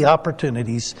redeem the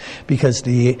opportunities because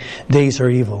the days are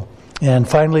evil. And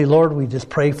finally, Lord, we just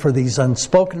pray for these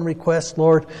unspoken requests,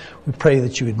 Lord. We pray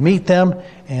that you would meet them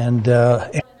and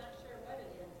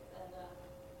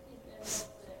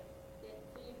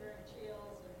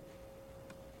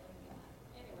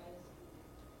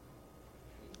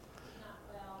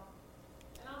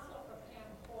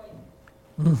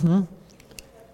Mm-hmm.